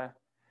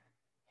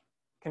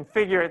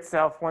configure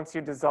itself once you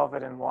dissolve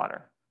it in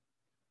water.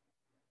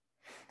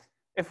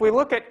 If we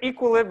look at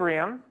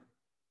equilibrium,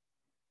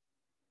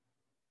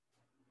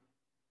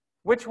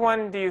 which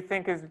one do you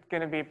think is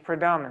going to be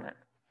predominant?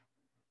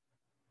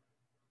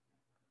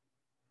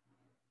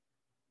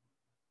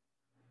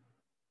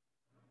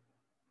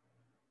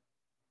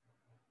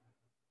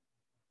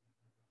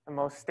 The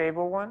most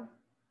stable one?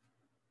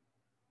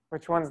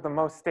 Which one's the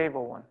most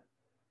stable one?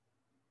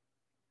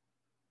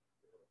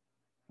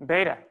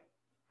 Beta.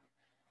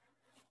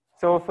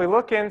 So if we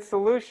look in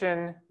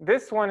solution,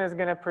 this one is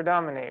going to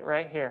predominate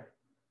right here.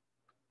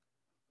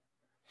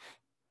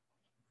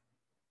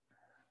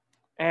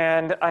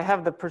 And I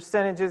have the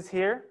percentages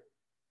here.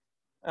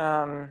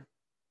 So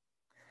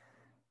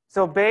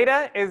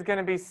beta is going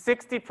to be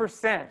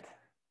 60%.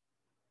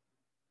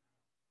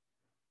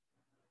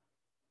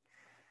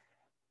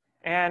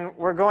 And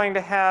we're going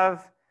to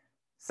have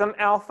some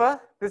alpha.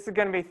 This is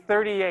going to be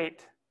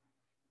 38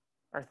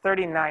 or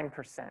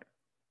 39%.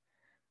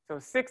 So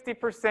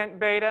 60%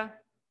 beta,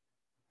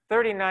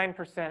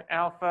 39%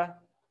 alpha.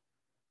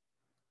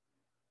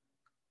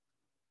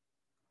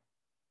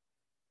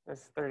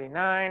 This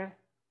 39.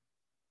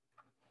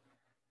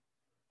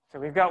 So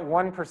we've got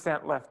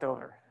 1% left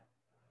over.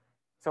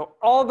 So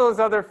all those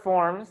other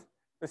forms,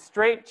 the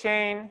straight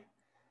chain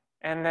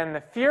and then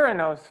the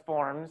furanose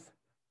forms,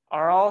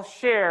 are all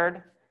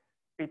shared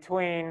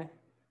between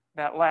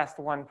that last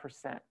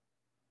 1%.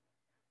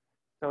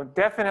 So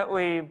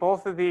definitely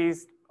both of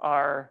these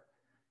are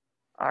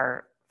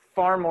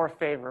far more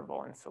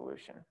favorable in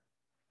solution.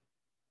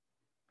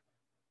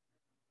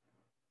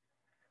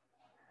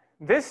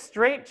 This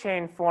straight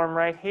chain form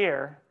right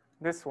here,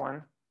 this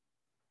one,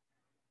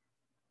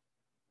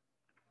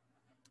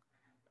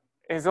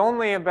 is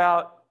only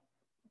about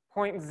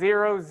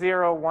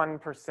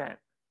 0.001%.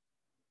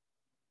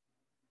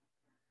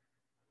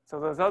 So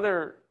those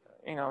other,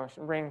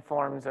 ring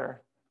forms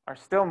are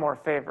still more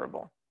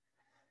favorable.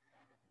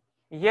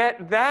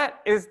 Yet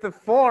that is the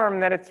form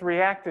that it's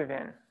reactive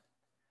in.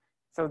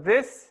 So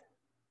this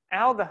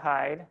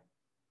aldehyde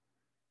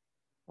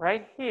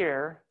right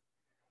here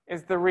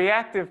is the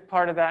reactive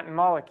part of that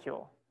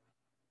molecule.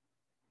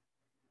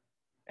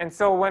 And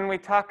so when we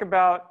talk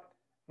about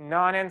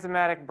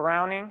non-enzymatic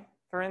browning,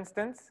 for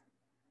instance,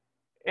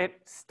 it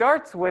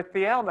starts with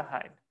the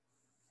aldehyde.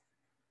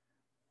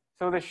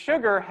 So the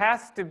sugar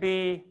has to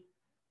be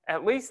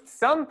at least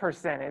some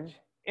percentage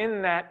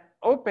in that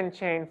open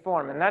chain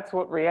form, and that's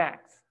what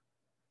reacts.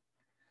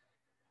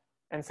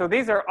 And so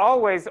these are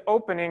always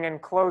opening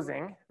and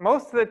closing.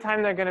 Most of the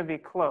time they're going to be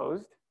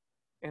closed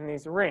in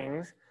these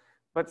rings,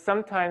 but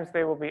sometimes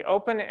they will be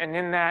open, and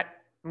in that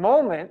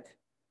moment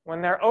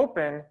when they're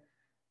open,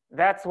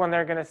 that's when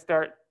they're going to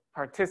start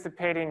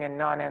participating in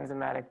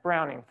non-enzymatic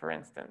browning, for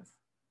instance.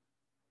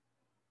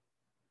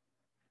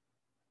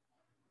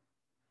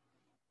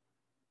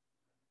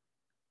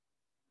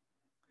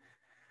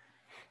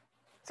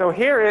 So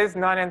here is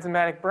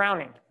non-enzymatic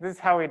browning. This is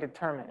how we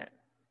determine it.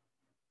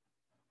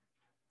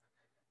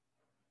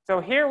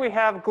 So here we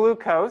have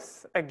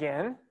glucose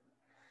again.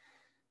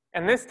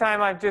 And this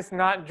time I've just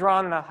not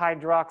drawn the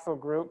hydroxyl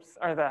groups,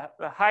 or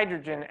the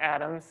hydrogen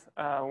atoms,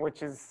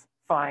 which is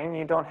fine.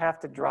 You don't have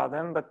to draw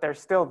them, but they're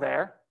still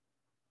there.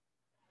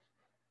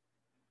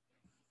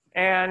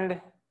 And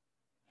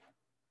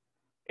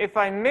if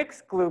I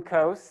mix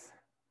glucose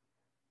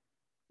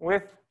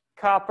with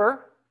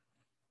copper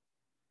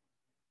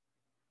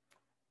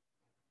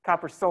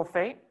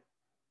sulfate,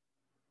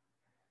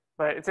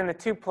 but it's in the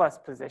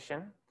 2+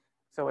 position,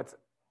 so it's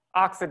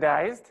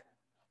oxidized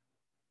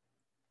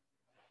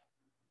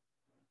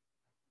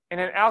in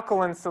an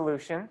alkaline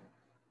solution,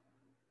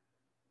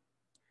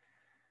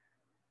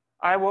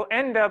 I will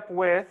end up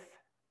with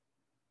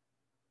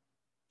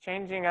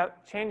changing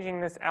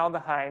this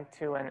aldehyde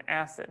to an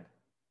acid.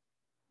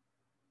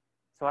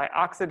 So I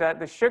oxidize,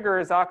 the sugar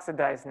is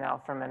oxidized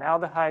now from an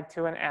aldehyde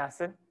to an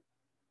acid.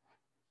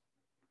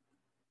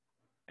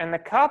 And the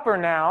copper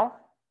now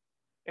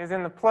is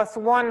in the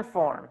 +1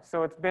 form,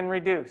 so it's been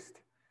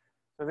reduced.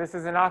 So this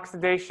is an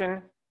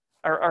oxidation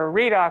or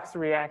redox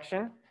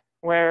reaction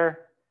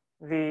where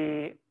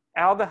the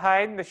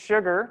aldehyde, the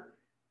sugar,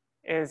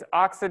 is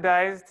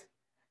oxidized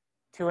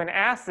to an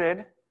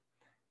acid,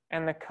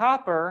 and the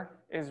copper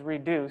is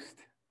reduced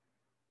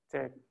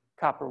to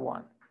copper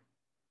 1.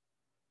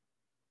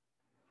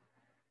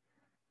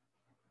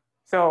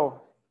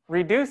 So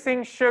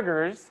reducing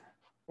sugars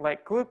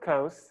like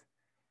glucose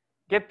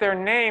get their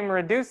name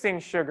reducing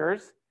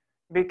sugars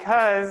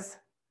because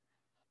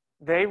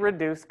they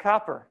reduce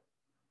copper.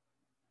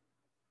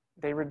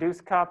 They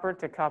reduce copper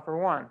to copper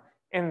 1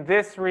 in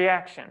this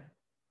reaction.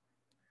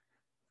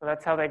 So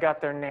that's how they got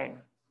their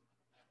name.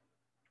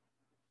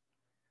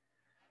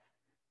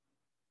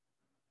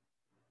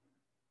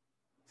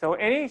 So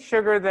any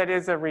sugar that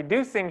is a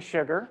reducing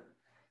sugar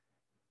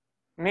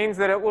means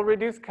that it will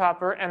reduce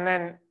copper, and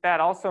then that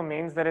also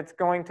means that it's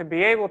going to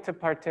be able to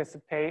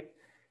participate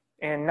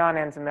in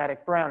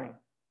non-enzymatic browning.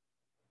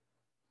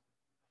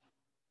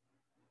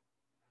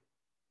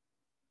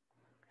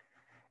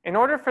 In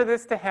order for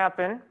this to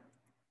happen,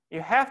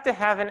 you have to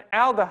have an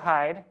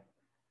aldehyde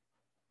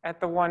at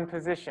the 1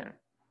 position.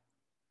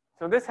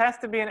 So this has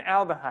to be an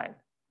aldehyde.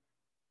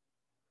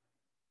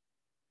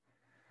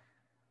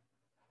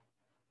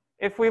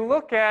 If we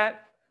look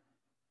at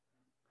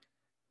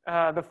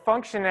the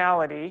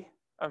functionality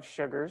of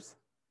sugars,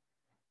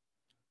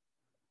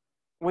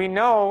 we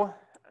know,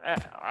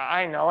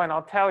 I know, and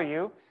I'll tell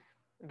you,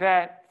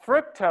 that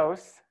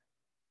fructose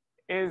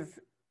is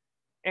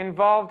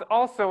involved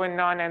also in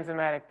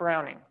non-enzymatic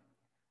browning.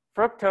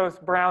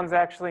 Fructose browns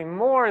actually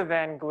more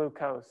than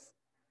glucose.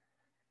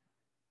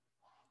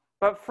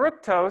 But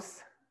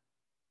fructose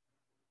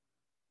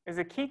is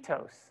a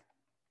ketose.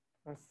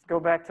 Let's go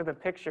back to the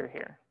picture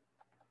here.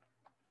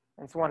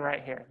 It's one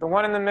right here. The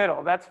one in the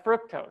middle, that's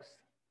fructose.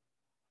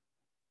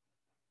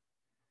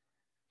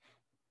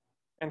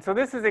 And so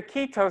this is a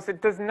ketose.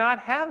 It does not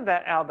have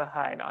that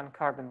aldehyde on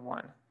carbon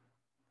 1.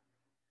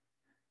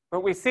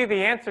 But we see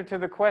the answer to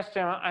the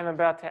question I'm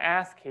about to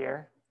ask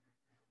here.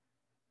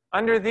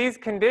 Under these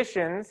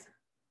conditions,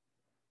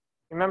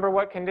 remember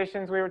what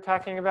conditions we were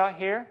talking about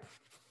here?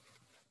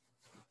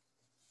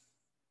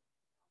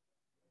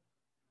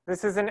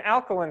 This is an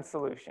alkaline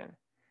solution.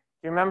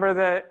 Do you remember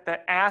the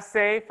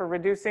assay for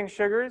reducing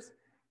sugars?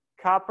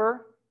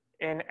 Copper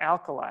in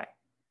alkali.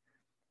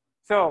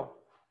 So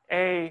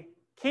a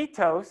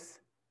ketose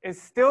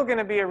is still going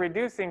to be a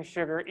reducing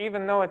sugar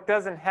even though it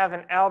doesn't have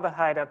an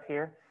aldehyde up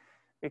here,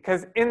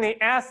 because in the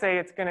assay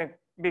it's going to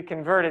be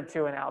converted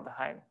to an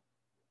aldehyde.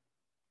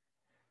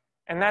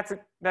 And that's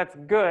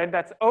good,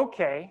 that's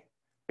okay,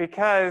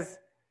 because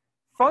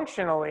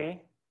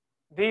functionally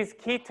these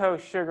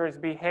ketose sugars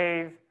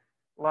behave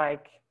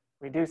like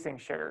reducing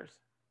sugars.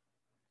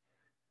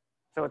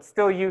 So it's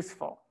still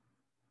useful.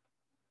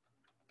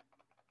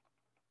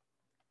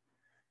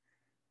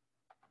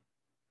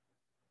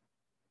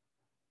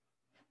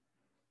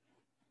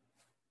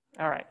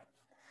 All right.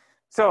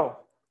 So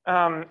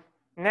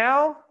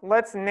now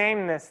let's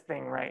name this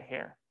thing right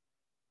here.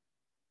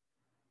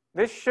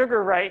 This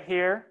sugar right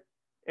here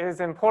is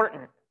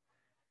important.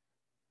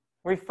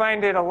 We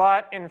find it a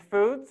lot in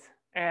foods,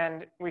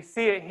 and we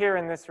see it here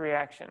in this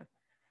reaction.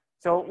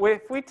 So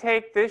if we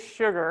take this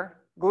sugar,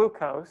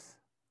 glucose,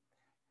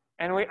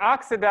 and we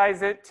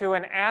oxidize it to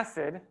an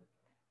acid,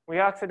 we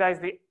oxidize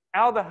the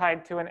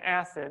aldehyde to an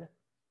acid,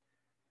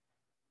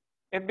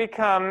 it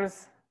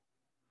becomes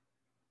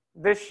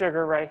this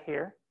sugar right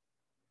here.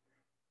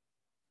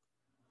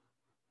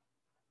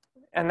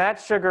 And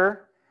that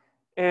sugar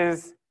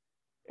is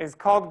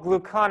called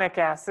gluconic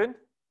acid.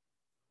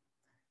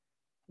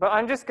 But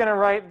I'm just going to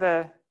write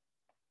the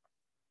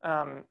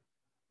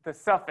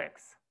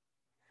suffix.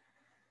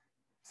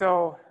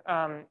 So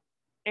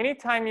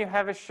anytime you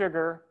have a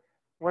sugar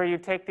where you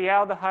take the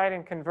aldehyde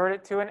and convert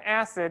it to an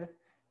acid,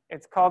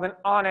 it's called an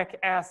onic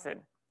acid.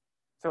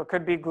 So it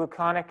could be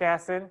gluconic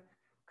acid,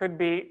 could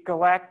be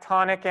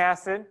galactonic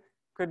acid,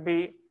 could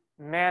be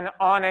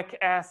mannonic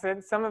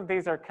acid. Some of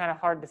these are kind of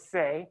hard to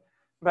say,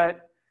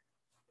 but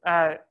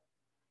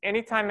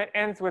anytime it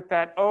ends with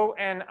that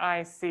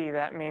ONIC,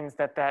 that means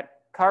that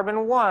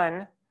carbon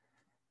 1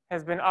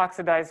 has been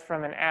oxidized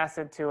from an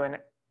acid to an,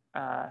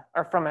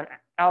 or from an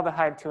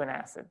aldehyde to an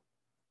acid.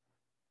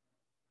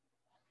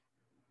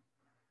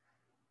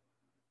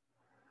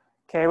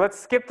 Okay, let's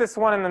skip this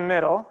one in the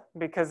middle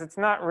because it's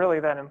not really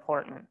that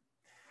important.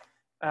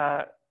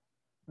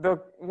 The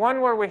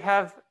one where we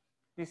have,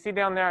 you see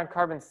down there on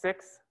carbon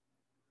 6,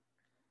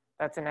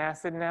 that's an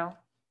acid now.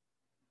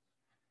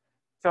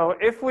 So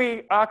if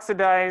we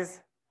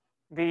oxidize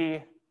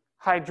the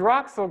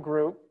hydroxyl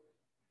group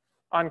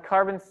on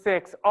carbon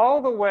 6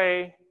 all the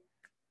way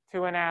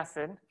to an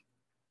acid,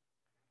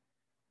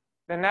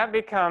 then that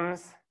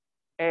becomes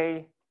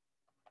a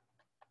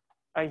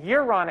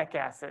uronic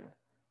acid.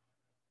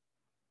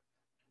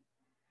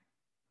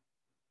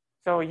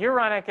 So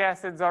uronic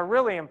acids are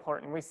really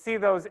important. We see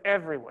those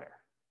everywhere.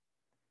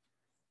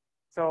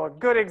 So a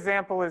good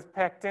example is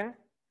pectin.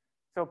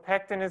 So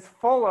pectin is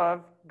full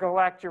of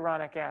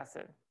galacturonic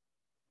acid.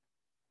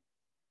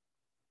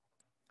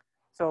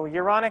 So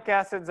uronic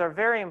acids are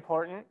very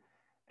important,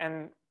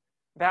 and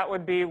that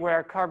would be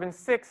where carbon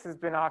 6 has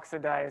been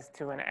oxidized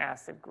to an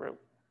acid group.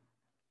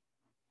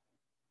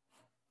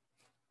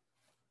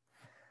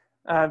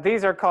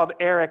 These are called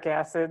aric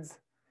acids,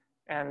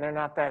 and they're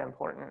not that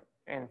important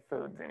in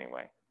foods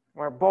anyway.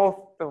 Where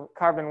both the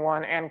carbon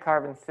 1 and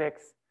carbon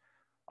 6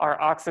 are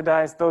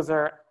oxidized, those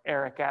are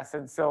aric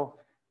acids. So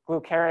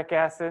glucaric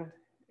acid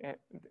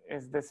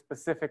is this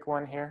specific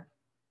one here.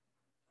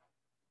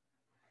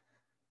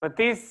 But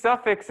these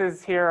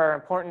suffixes here are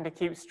important to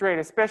keep straight,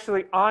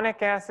 especially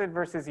onic acid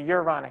versus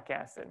uronic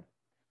acid.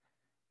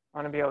 I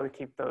want to be able to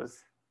keep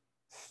those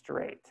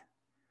straight.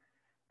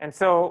 And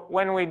so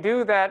when we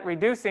do that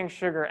reducing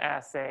sugar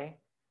assay,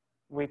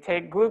 we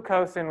take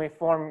glucose and we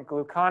form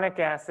gluconic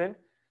acid,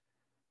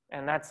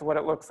 and that's what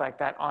it looks like,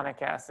 that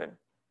onic acid.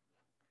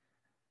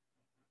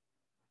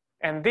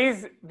 And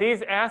these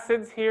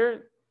acids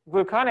here,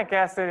 gluconic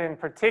acid in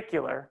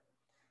particular,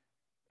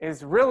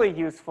 is really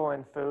useful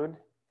in food.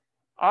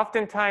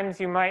 Oftentimes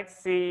you might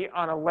see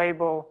on a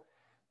label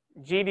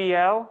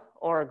GDL,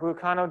 or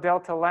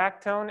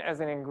gluconodelta-lactone, as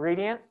an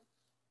ingredient.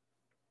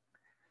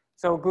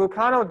 So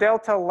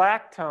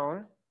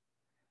gluconodelta-lactone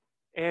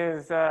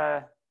is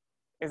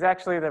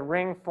actually the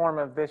ring form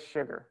of this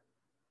sugar.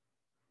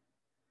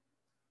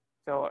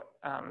 So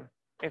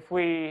if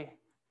we,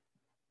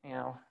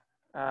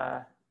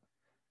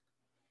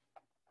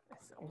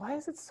 why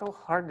is it so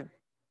hard to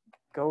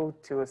go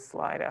to a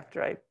slide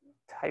after I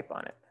type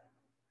on it?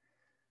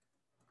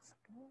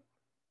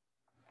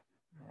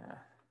 Yeah.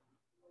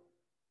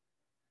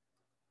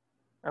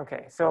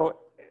 Okay, so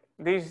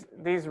these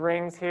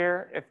rings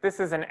here, if this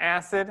is an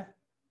acid,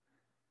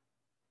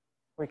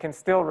 we can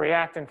still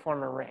react and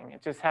form a ring.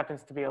 It just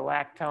happens to be a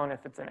lactone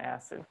if it's an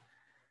acid.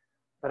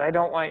 But I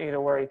don't want you to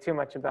worry too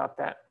much about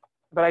that.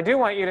 But I do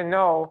want you to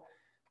know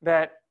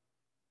that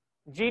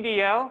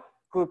GDL,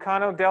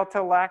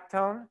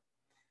 gluconodelta-lactone,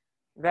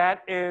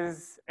 that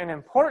is an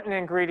important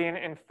ingredient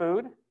in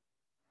food.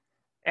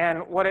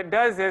 And what it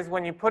does is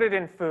when you put it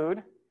in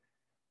food,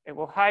 it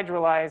will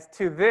hydrolyze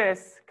to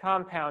this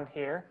compound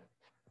here,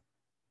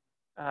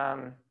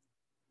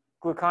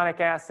 gluconic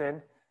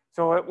acid.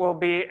 So it will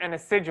be an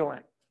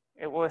acidulant.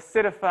 It will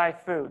acidify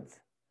foods.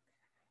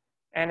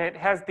 And it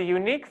has the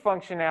unique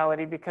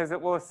functionality because it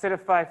will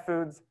acidify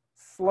foods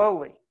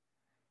slowly.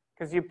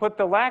 Because you put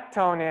the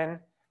lactone in,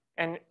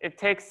 and it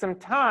takes some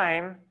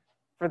time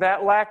for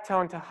that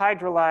lactone to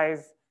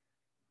hydrolyze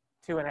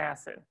to an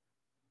acid.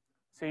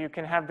 So you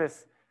can have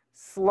this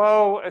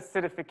slow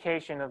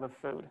acidification of a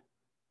food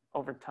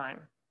over time.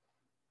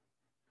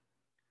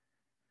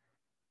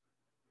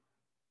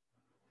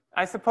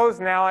 I suppose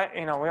now,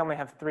 we only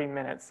have 3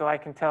 minutes, so I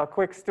can tell a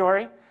quick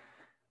story.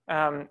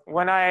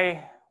 When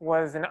I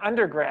was an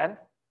undergrad,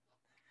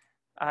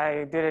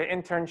 I did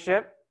an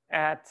internship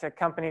at a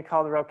company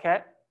called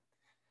Roquette,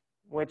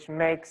 which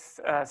makes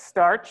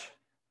starch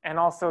and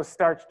also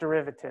starch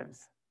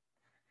derivatives.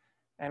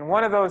 And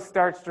one of those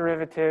starch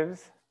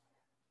derivatives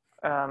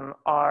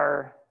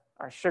are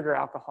sugar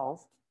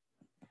alcohols.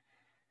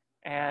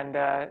 And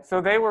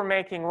so they were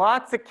making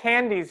lots of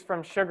candies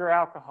from sugar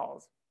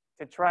alcohols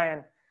to try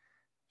and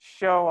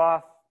show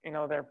off,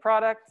 their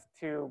product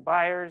to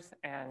buyers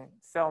and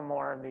sell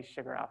more of these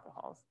sugar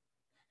alcohols.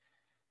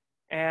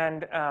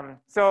 And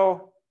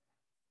so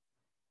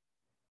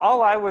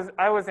I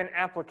was in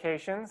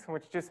applications,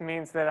 which just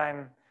means that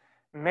I'm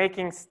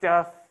making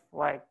stuff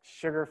like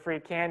sugar-free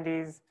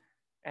candies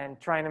and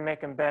trying to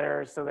make them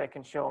better so they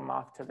can show them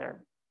off to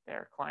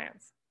their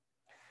clients.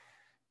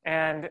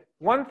 And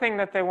one thing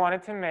that they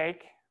wanted to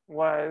make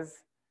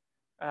was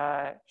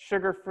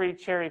sugar-free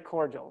cherry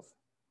cordials.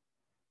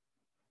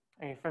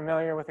 Are you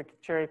familiar with a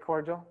cherry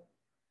cordial?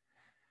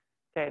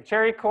 Okay, a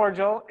cherry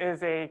cordial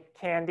is a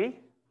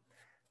candy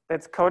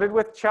that's coated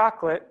with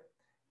chocolate,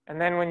 and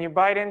then when you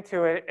bite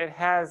into it, it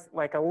has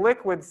like a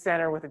liquid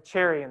center with a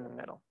cherry in the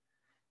middle.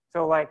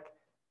 So like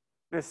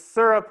this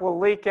syrup will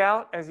leak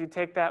out as you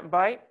take that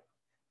bite,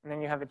 and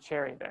then you have a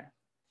cherry there.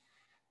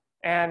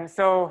 And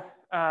so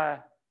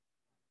the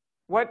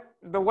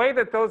way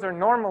that those are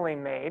normally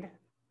made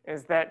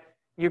is that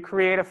you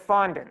create a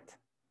fondant.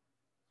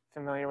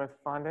 Familiar with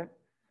fondant?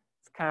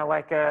 It's kind of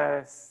like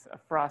a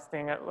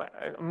frosting, a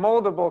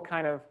moldable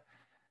kind of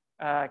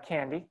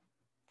candy.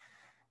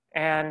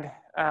 And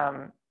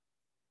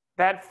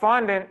that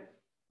fondant,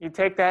 you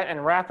take that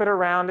and wrap it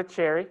around a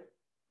cherry,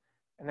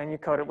 and then you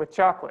coat it with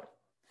chocolate.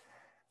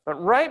 But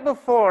right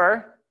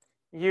before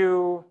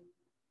you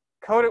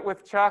coat it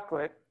with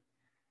chocolate,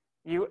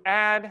 you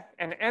add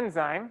an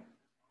enzyme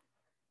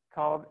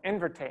called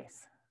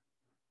invertase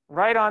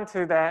right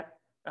onto that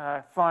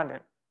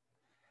fondant.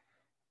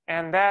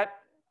 And that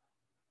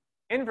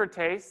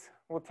invertase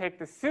will take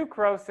the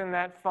sucrose in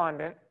that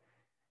fondant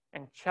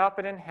and chop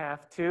it in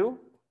half to,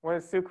 what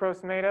is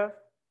sucrose made of?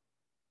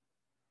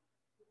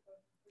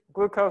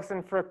 Glucose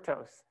and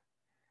fructose.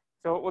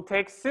 So it will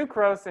take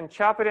sucrose and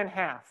chop it in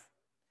half.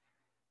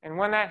 And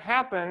when that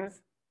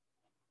happens,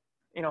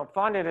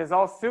 fondant is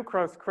all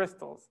sucrose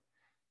crystals.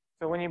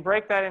 So when you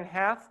break that in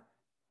half,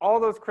 all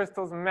those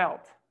crystals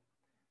melt,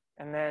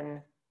 and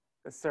then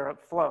the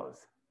syrup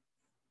flows.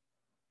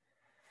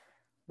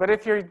 But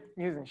if you're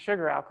using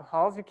sugar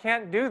alcohols, you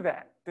can't do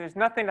that. There's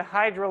nothing to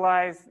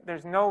hydrolyze.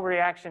 There's no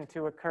reaction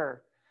to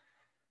occur.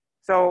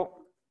 So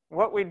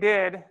what we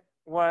did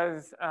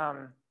was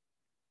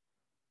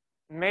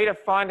made a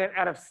fondant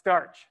out of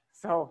starch.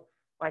 So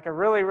like a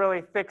really,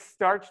 really thick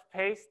starch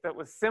paste that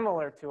was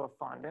similar to a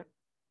fondant.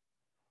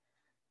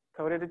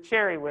 Coated a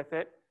cherry with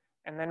it.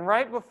 And then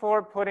right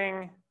before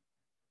putting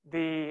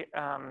the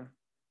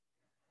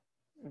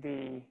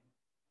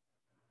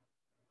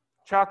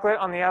chocolate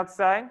on the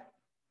outside,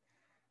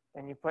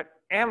 then you put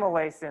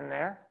amylase in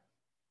there,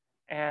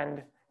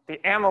 and the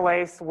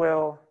amylase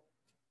will,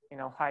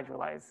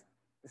 hydrolyze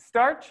the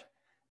starch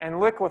and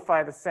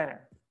liquefy the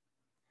center.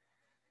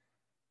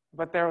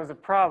 But there was a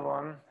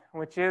problem,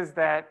 which is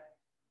that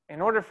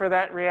in order for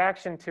that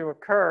reaction to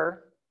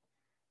occur,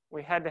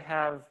 we had to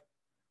have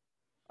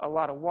a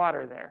lot of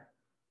water there.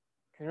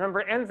 Because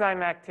remember,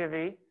 enzyme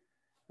activity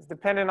is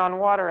dependent on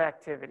water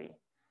activity.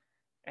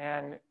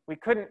 And we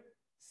couldn't,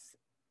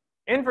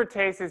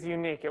 invertase is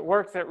unique. It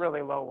works at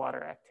really low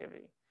water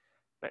activity.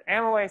 But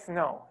amylase,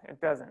 no, it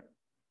doesn't.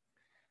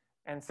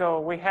 And so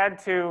we had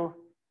to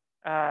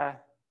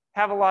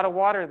have a lot of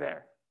water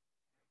there.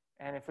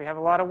 And if we have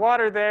a lot of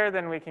water there,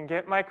 then we can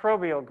get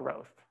microbial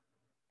growth.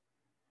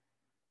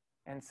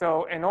 And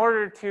so in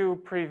order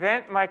to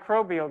prevent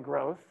microbial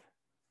growth,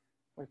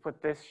 we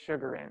put this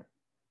sugar in,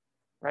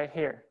 right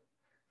here.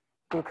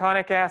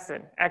 Gluconic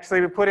acid.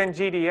 Actually, we put in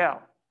GDL.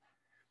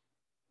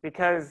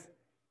 Because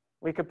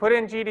we could put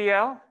in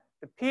GDL,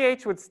 the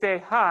pH would stay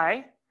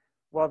high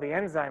while the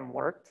enzyme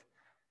worked.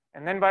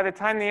 And then by the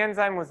time the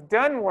enzyme was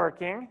done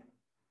working,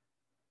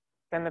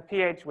 then the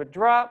pH would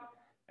drop,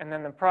 and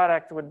then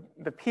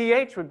the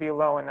pH would be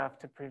low enough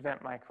to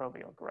prevent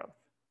microbial growth.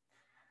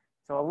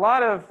 So a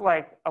lot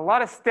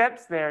of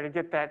steps there to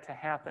get that to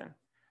happen.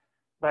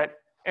 But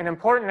an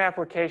important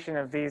application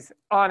of these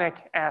onic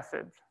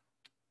acids.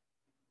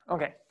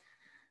 Okay,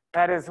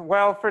 that is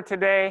well for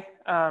today.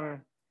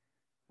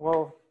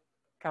 We'll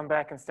come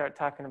back and start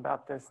talking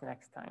about this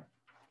next time.